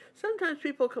doesn't like, sometimes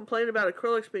people complain about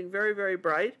acrylics being very, very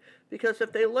bright, because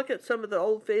if they look at some of the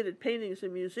old faded paintings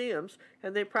in museums,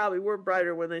 and they probably were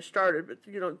brighter when they started, but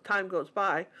you know, time goes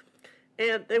by,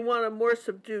 and they want a more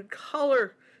subdued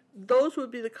color, those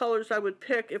would be the colors I would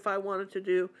pick if I wanted to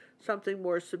do something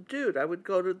more subdued. I would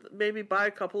go to maybe buy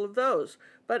a couple of those.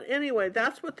 But anyway,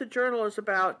 that's what the journal is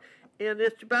about, and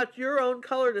it's about your own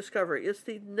color discovery. It's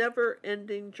the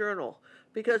never-ending journal,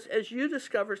 because as you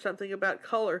discover something about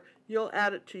color, you'll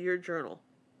add it to your journal.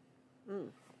 Now,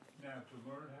 to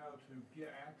learn how to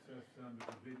get access to them, there's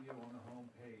a video on the home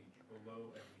page below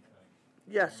everything.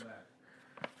 Yes.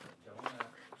 Tell them that.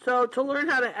 So to learn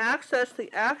how to access the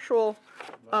actual,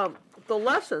 the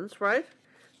lessons, right?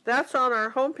 That's on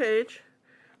our homepage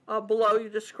below. You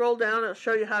just scroll down and it'll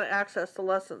show you how to access the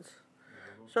lessons.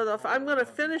 So I'm going to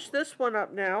finish this one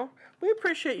up now. We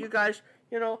appreciate you guys,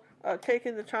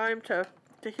 taking the time to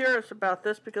hear us about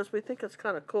this, because we think it's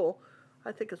kind of cool.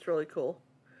 I think it's really cool.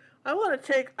 I want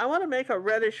to make a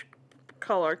reddish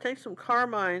color. Take some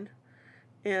carmine,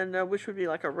 and which would be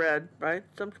like a red, right?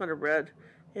 Some kind of red.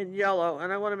 In yellow,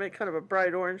 and I want to make kind of a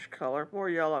bright orange color, more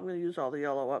yellow. I'm going to use all the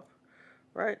yellow up,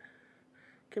 right?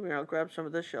 Come here, I'll grab some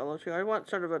of this yellow too. I want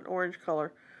sort of an orange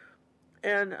color,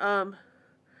 and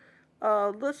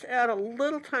let's add a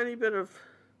little tiny bit of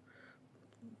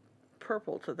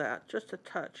purple to that, just a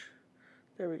touch.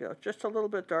 There we go, just a little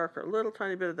bit darker, a little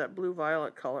tiny bit of that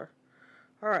blue-violet color.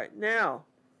 All right, now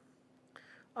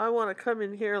I want to come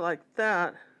in here like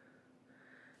that.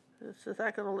 Is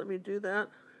that going to let me do that?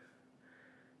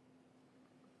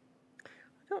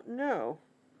 I don't know.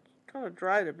 It's kind of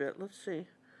dried a bit. Let's see.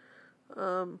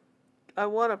 I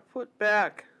want to put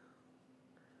back.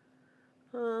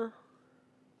 Let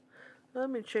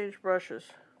me change brushes.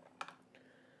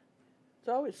 It's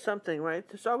always something, right?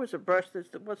 There's always a brush.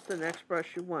 What's the next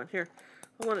brush you want? Here,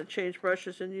 I want to change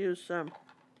brushes and use some.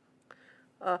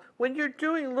 When you're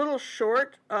doing little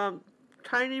short,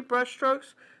 tiny brush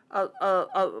strokes,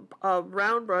 a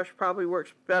round brush probably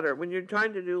works better. When you're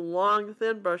trying to do long,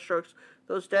 thin brush strokes,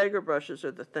 those dagger brushes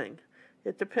are the thing.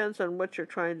 It depends on what you're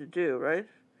trying to do, right?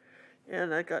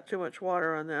 And I got too much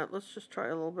water on that. Let's just try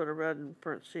a little bit of red and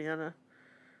burnt sienna.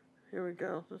 Here we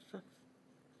go.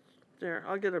 There,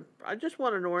 I just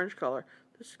want an orange color.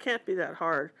 This can't be that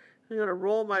hard. I'm going to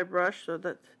roll my brush so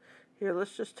that, here,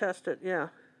 let's just test it. Yeah.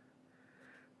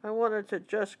 I wanted to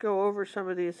just go over some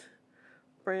of these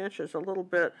branches a little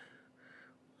bit.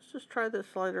 Let's just try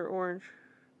this lighter orange.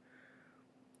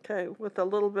 Okay, with a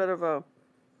little bit of a,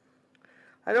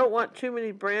 I don't want too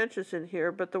many branches in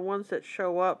here, but the ones that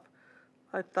show up,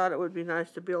 I thought it would be nice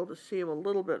to be able to see them a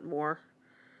little bit more.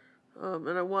 And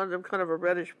I wanted them kind of a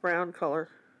reddish brown color.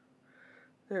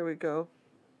 There we go.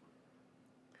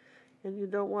 And you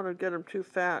don't want to get them too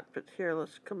fat, but here,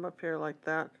 let's come up here like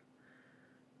that.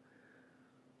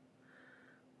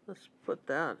 Let's put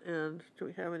that in. Do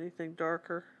we have anything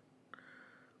darker?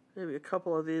 Maybe a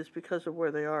couple of these, because of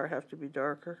where they are, have to be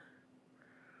darker.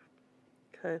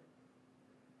 Okay.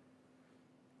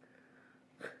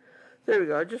 There we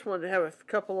go. I just wanted to have a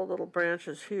couple of little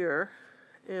branches here.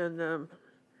 And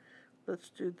let's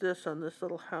do this on this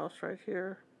little house right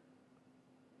here.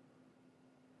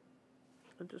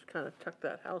 And just kind of tuck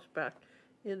that house back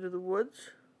into the woods.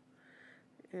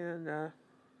 And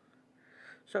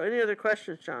so any other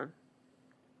questions, John?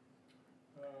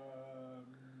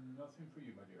 Nothing for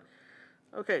you, my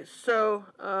dear. Okay, so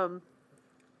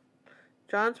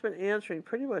John's been answering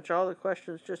pretty much all the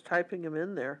questions, just typing them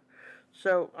in there.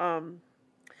 So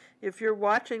if you're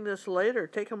watching this later,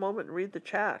 take a moment and read the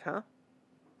chat, huh?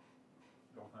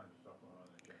 All kinds of stuff going on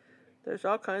in the chat today. There's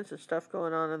all kinds of stuff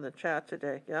going on in the chat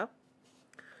today, yeah?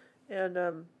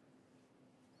 And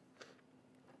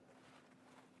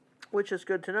which is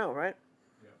good to know, right?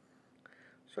 Yeah.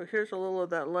 So here's a little of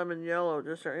that lemon yellow.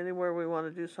 Is there anywhere we want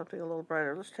to do something a little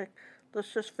brighter?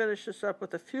 Let's just finish this up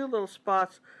with a few little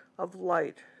spots of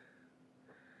light.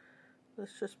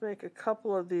 Let's just make a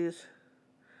couple of these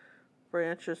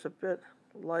branches a bit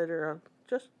lighter,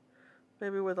 just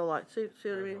maybe with a light. See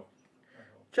what I mean?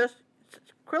 Just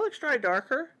acrylics dry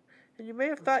darker, and you may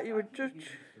have thought you were just,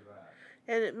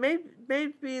 and it may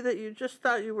be that you just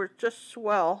thought you were just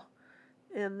swell,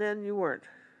 and then you weren't.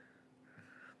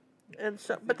 And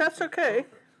so, but that's okay.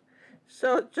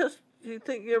 So just, you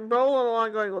think you're rolling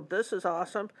along going, well, this is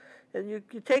awesome, and you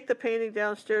take the painting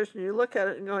downstairs and you look at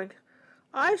it and going,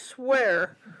 I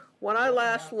swear, when I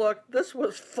last looked, this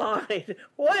was fine.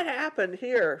 What happened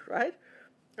here, right?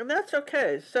 And that's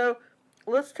okay. So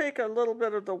let's take a little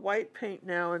bit of the white paint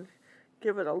now and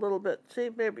give it a little bit. See,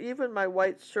 maybe even my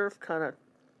white surf kind of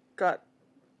got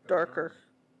darker.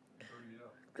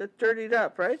 Got dirtied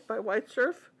up, right? My white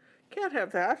surf? Can't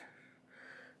have that.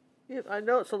 I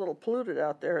know it's a little polluted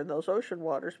out there in those ocean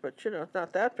waters, but, you know, it's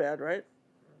not that bad, right?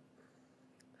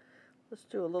 Let's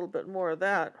do a little bit more of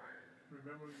that.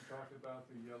 Remember when you talked about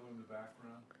the yellow in the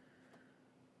background?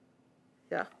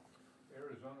 Yeah.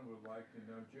 Arizona would like to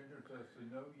know. Ginger says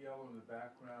the no yellow in the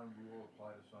background rule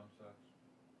apply to sunsets.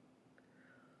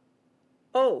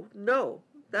 Oh, no.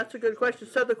 That's a good question.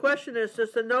 So the question is,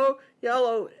 does the no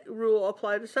yellow rule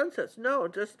apply to sunsets? No,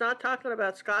 just not talking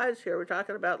about skies here. We're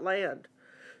talking about land.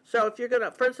 So if you're going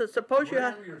to, for instance, suppose you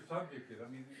have... Whatever your subject is, I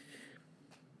mean...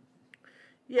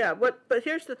 Yeah, but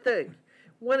here's the thing.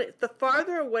 The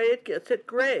farther away it gets, it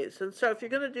grays. And so if you're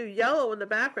going to do yellow in the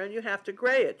background, you have to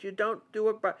gray it. You don't do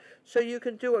it so you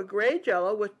can do a gray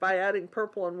yellow by adding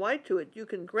purple and white to it. You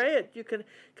can gray it.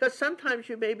 Because sometimes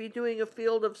you may be doing a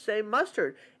field of, say,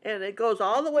 mustard, and it goes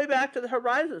all the way back to the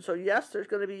horizon. So yes, there's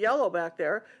going to be yellow back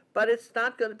there, but it's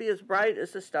not going to be as bright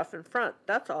as the stuff in front.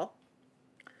 That's all.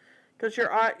 Because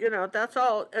your eye, you know, that's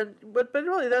all. But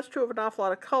really, that's true of an awful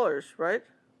lot of colors, right?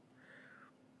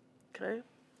 Okay,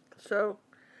 so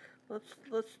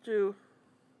let's do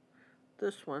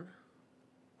this one.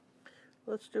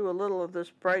 Let's do a little of this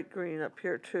bright green up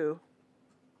here too.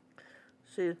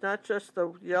 See, it's not just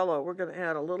the yellow. We're going to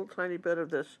add a little tiny bit of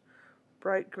this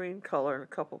bright green color in a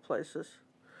couple places.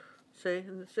 See,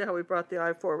 and see how we brought the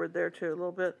eye forward there too a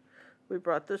little bit. We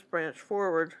brought this branch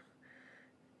forward.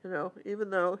 You know,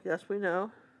 even though, yes, we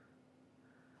know.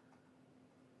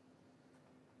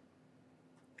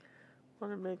 I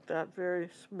want to make that very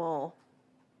small.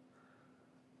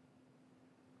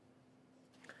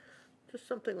 Just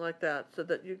something like that, so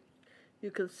that you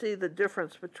can see the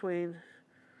difference between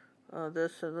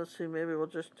this and, let's see, maybe we'll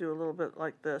just do a little bit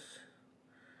like this.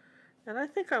 And I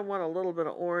think I want a little bit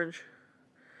of orange,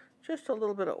 just a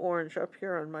little bit of orange up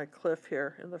here on my cliff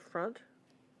here in the front.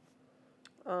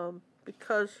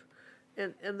 Because,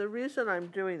 and the reason I'm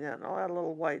doing that, and I'll add a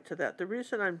little white to that, the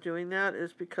reason I'm doing that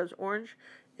is because orange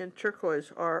and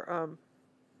turquoise are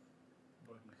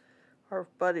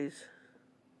buddies.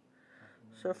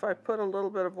 So if I put a little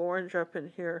bit of orange up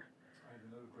in here. I have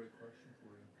another great question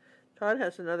for you. Todd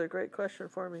has another great question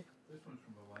for me. This one's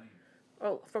from Elaine.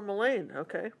 Oh, from Elaine,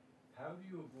 okay. How do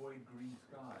you avoid green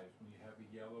skies when you have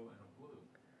a yellow and a blue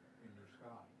in your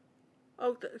sky?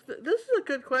 Oh, this is a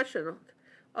good question.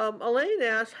 Elaine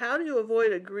asks, how do you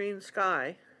avoid a green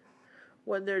sky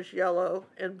when there's yellow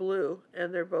and blue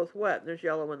and they're both wet and there's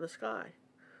yellow in the sky?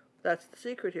 That's the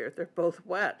secret here. They're both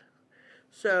wet.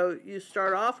 So you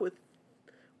start off with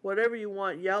whatever you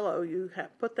want yellow, you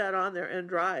put that on there and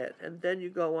dry it, and then you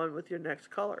go on with your next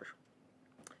colors.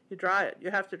 You dry it.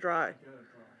 You have to dry.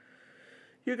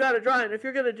 You got to dry, and if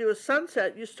you're going to do a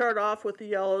sunset, you start off with the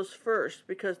yellows first,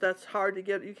 because that's hard to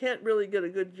get. You can't really get a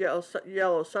good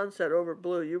yellow sunset over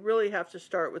blue. You really have to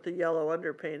start with the yellow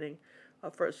underpainting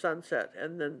for a sunset,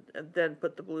 and then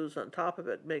put the blues on top of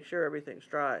it. Make sure everything's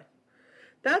dry.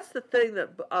 That's the thing that,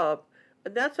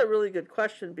 and that's a really good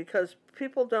question, because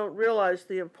people don't realize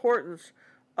the importance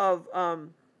of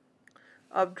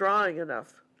drying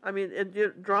enough. I mean,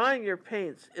 drying your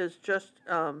paints is just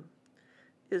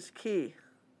is key.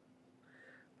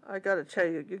 I got to tell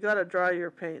you, you got to dry your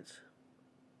paints.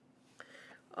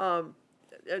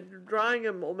 Drying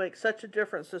them will make such a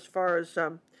difference as far as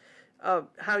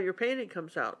how your painting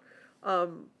comes out.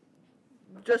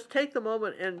 Just take the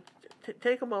moment and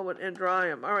take a moment and dry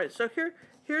them. All right, so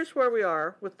here's where we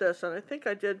are with this, and I think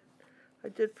I did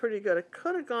pretty good. I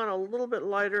could have gone a little bit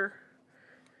lighter,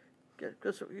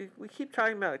 because we keep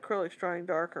talking about acrylics drying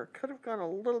darker. Could have gone a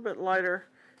little bit lighter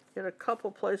in a couple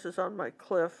places on my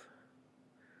cliff.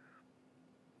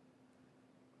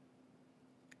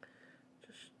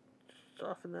 Just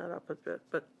soften that up a bit,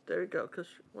 but there you go, because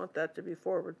you want that to be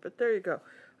forward. But there you go.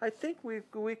 I think we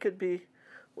could be.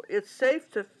 It's safe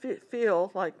to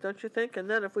feel like, don't you think? And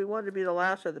then if we wanted to be the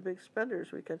last of the big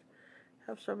spenders, we could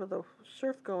have some of the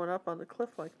surf going up on the cliff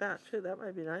like that too. That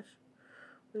might be nice.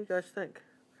 What do you guys think?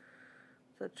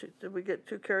 Did we get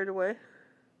too carried away?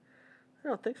 I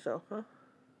don't think so, huh?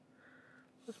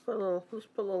 Let's put a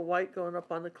little white going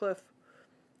up on the cliff,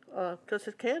 because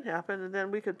it can happen. And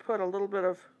then we could put a little bit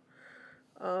of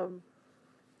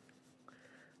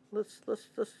let's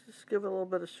just give it a little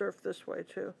bit of surf this way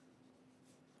too.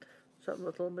 Something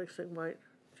with a little mixing white.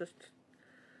 Just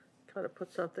kind of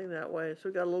put something that way. So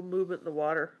we got a little movement in the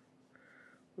water.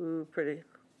 Ooh, pretty.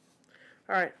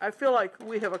 All right, I feel like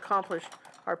we have accomplished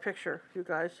our picture, you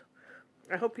guys.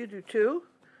 I hope you do too.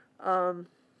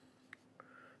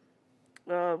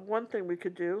 One thing we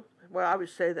could do, well, I would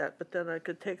say that, but then I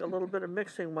could take a little bit of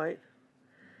mixing white.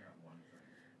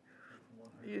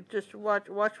 You just watch.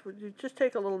 You just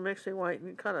take a little mixing white and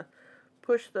you kind of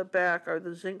push the back, or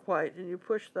the zinc white, and you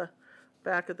push the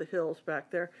back of the hills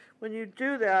back there. When you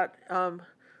do that,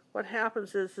 what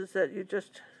happens is that you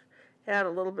just add a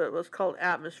little bit of what's called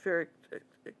atmospheric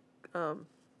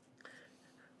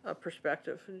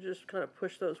perspective, and you just kind of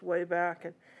push those way back,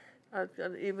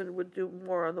 and even would do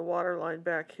more on the water line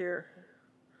back here.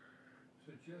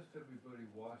 Suggest everybody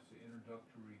watch the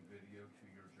introductory video to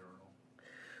your journal.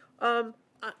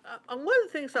 One of the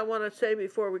things I want to say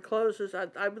before we close is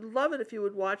I would love it if you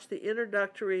would watch the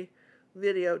introductory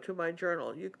video to my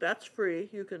journal. That's free.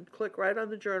 You can click right on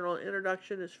the journal.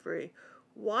 Introduction is free.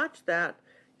 Watch that.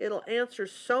 It'll answer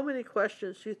so many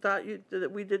questions you thought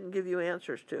that we didn't give you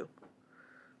answers to.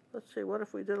 Let's see, what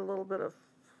if we did a little bit of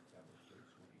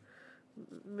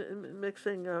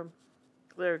mixing? There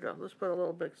we go. Let's put a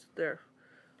little mix there.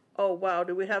 Oh, wow.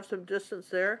 Do we have some distance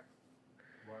there?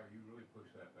 Wow, you really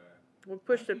pushed that back. We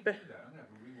pushed it back.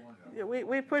 Yeah,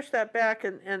 we pushed that back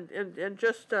and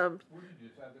just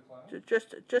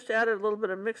just added a little bit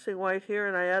of mixing white here,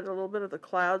 and I added a little bit of the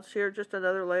clouds here, just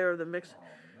another layer of the mixing,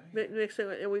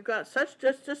 and we've got such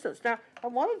distance. Now I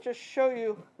want to just show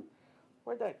you,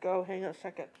 where'd that go? Hang on a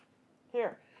second.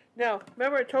 Here. Now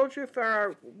remember I told you for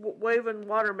our Wave and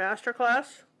Water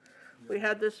Masterclass, we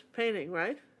had this painting,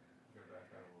 right?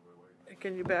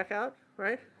 Can you back out?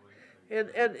 Right? And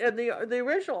the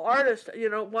original artist,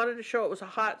 wanted to show it was a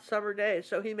hot summer day,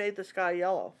 so he made the sky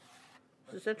yellow.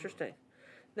 This is interesting.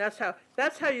 That's how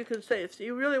you can say, if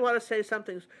you really want to say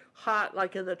something's hot,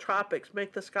 like in the tropics,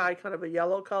 make the sky kind of a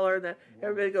yellow color, and then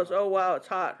everybody goes, oh wow, it's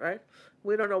hot, right?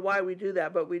 We don't know why we do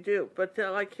that, but we do. But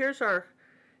like here's our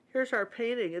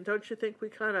painting, and don't you think we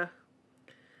kind of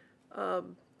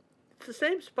it's the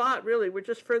same spot really? We're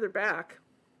just further back.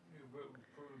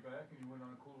 Further back, and you went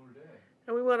on a cooler day.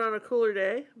 And we went on a cooler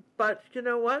day, but you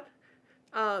know what?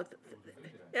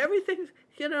 Everything,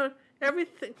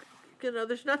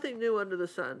 there's nothing new under the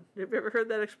sun. Have you ever heard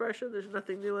that expression? There's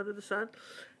nothing new under the sun,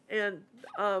 and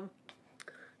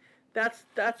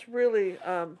that's really.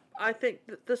 I think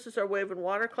that this is our Wave and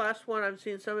Water class one. I've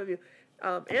seen some of you.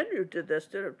 Andrew did a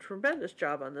tremendous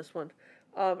job on this one.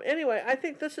 Anyway, I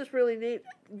think this is really neat.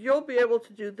 You'll be able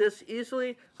to do this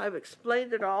easily. I've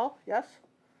explained it all. Yes.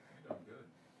 You're doing good.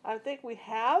 I think we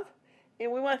have,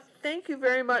 and we want to thank you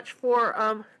very much for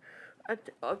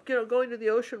going to the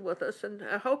ocean with us, and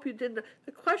I hope you didn't.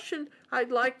 The question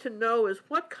I'd like to know is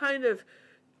what kind of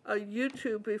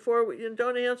YouTube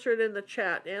don't answer it in the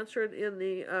chat, answer it in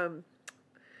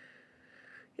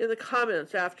the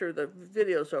comments after the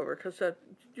video's over, because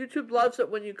YouTube loves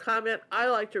it when you comment. I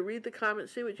like to read the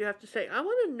comments, see what you have to say. I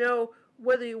want to know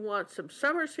whether you want some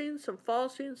summer scenes, some fall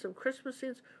scenes, some Christmas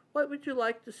scenes. What would you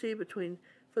like to see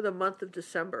for the month of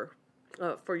December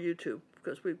for YouTube?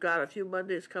 Because we've got a few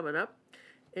Mondays coming up,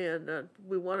 and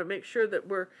we want to make sure that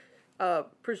we're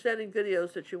presenting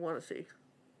videos that you want to see.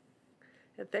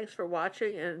 And thanks for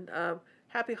watching, and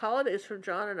happy holidays from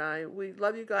John and I. We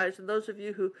love you guys, and those of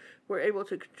you who were able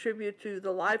to contribute to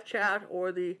the live chat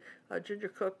or the Ginger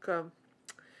Cook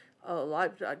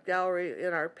live gallery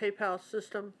in our PayPal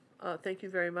system, thank you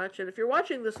very much. And if you're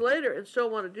watching this later and still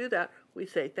want to do that, we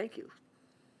say thank you.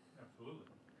 Absolutely.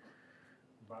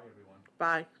 Bye, everyone.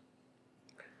 Bye.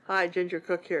 Hi, Ginger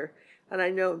Cook here. And I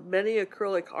know many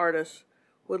acrylic artists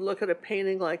would look at a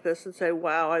painting like this and say,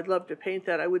 wow, I'd love to paint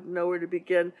that. I wouldn't know where to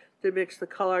begin to mix the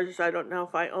colors. I don't know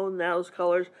if I own those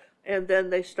colors. And then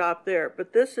they stop there.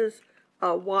 But this is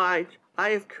why I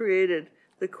have created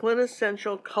the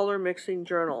quintessential color mixing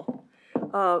journal.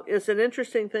 It's an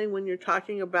interesting thing when you're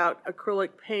talking about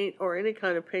acrylic paint or any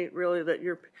kind of paint really that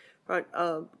you're,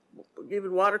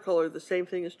 even watercolor, the same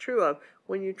thing is true of.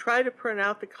 When you try to print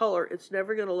out the color, it's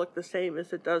never going to look the same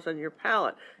as it does on your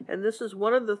palette. And this is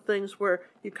one of the things where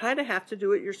you kind of have to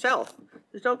do it yourself.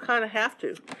 There's no kind of have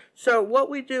to. So what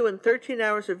we do in 13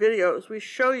 hours of video is we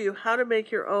show you how to make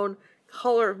your own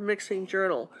color mixing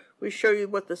journal. We show you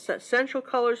what the essential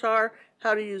colors are,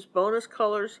 how to use bonus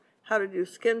colors, how to do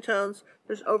skin tones.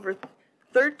 There's over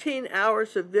 13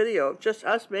 hours of video of just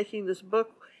us making this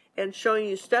book and showing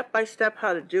you step by step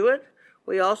how to do it.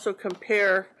 We also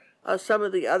compare some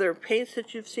of the other paints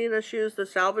that you've seen us use, the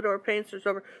Salvador paints. There's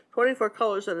over 24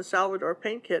 colors in a Salvador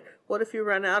paint kit. What if you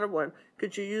run out of one?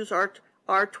 Could you use our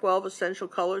 12 essential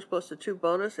colors plus the 2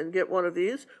 bonus and get one of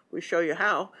these? We show you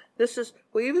how. This is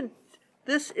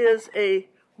a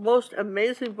most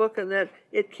amazing book in that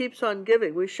it keeps on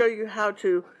giving. We show you how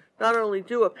to not only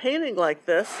do a painting like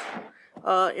this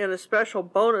in a special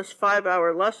bonus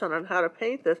 5-hour lesson on how to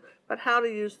paint this, but how to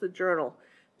use the journal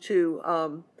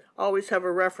to always have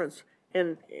a reference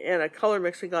and a color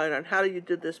mixing guide on how you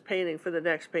did this painting for the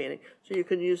next painting. So you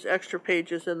can use extra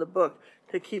pages in the book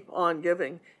to keep on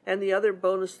giving. And the other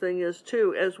bonus thing is,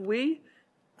 too, as we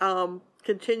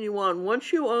continue on,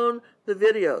 once you own the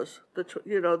videos,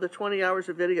 the 20 hours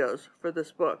of videos for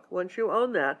this book, once you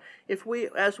own that, as we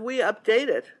update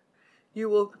it, you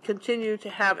will continue to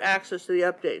have access to the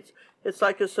updates. It's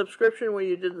like a subscription where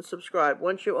you didn't subscribe.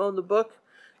 Once you own the book,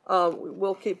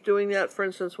 we'll keep doing that. For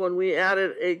instance, when we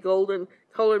added a golden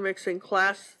color mixing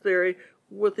class theory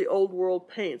with the old world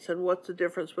paints and what's the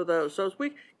difference with those. So as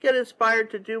we get inspired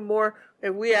to do more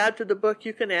and we add to the book,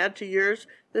 you can add to yours.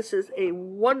 This is a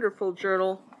wonderful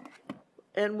journal.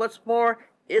 And what's more,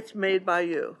 it's made by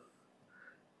you.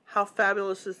 How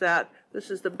fabulous is that?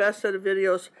 This is the best set of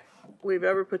videos we've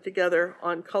ever put together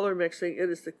on color mixing. It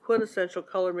is the quintessential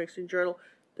color mixing journal,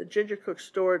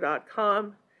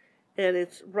 thegingercookstore.com. And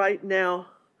it's right now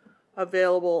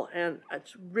available, and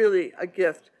it's really a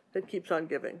gift that keeps on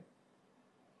giving.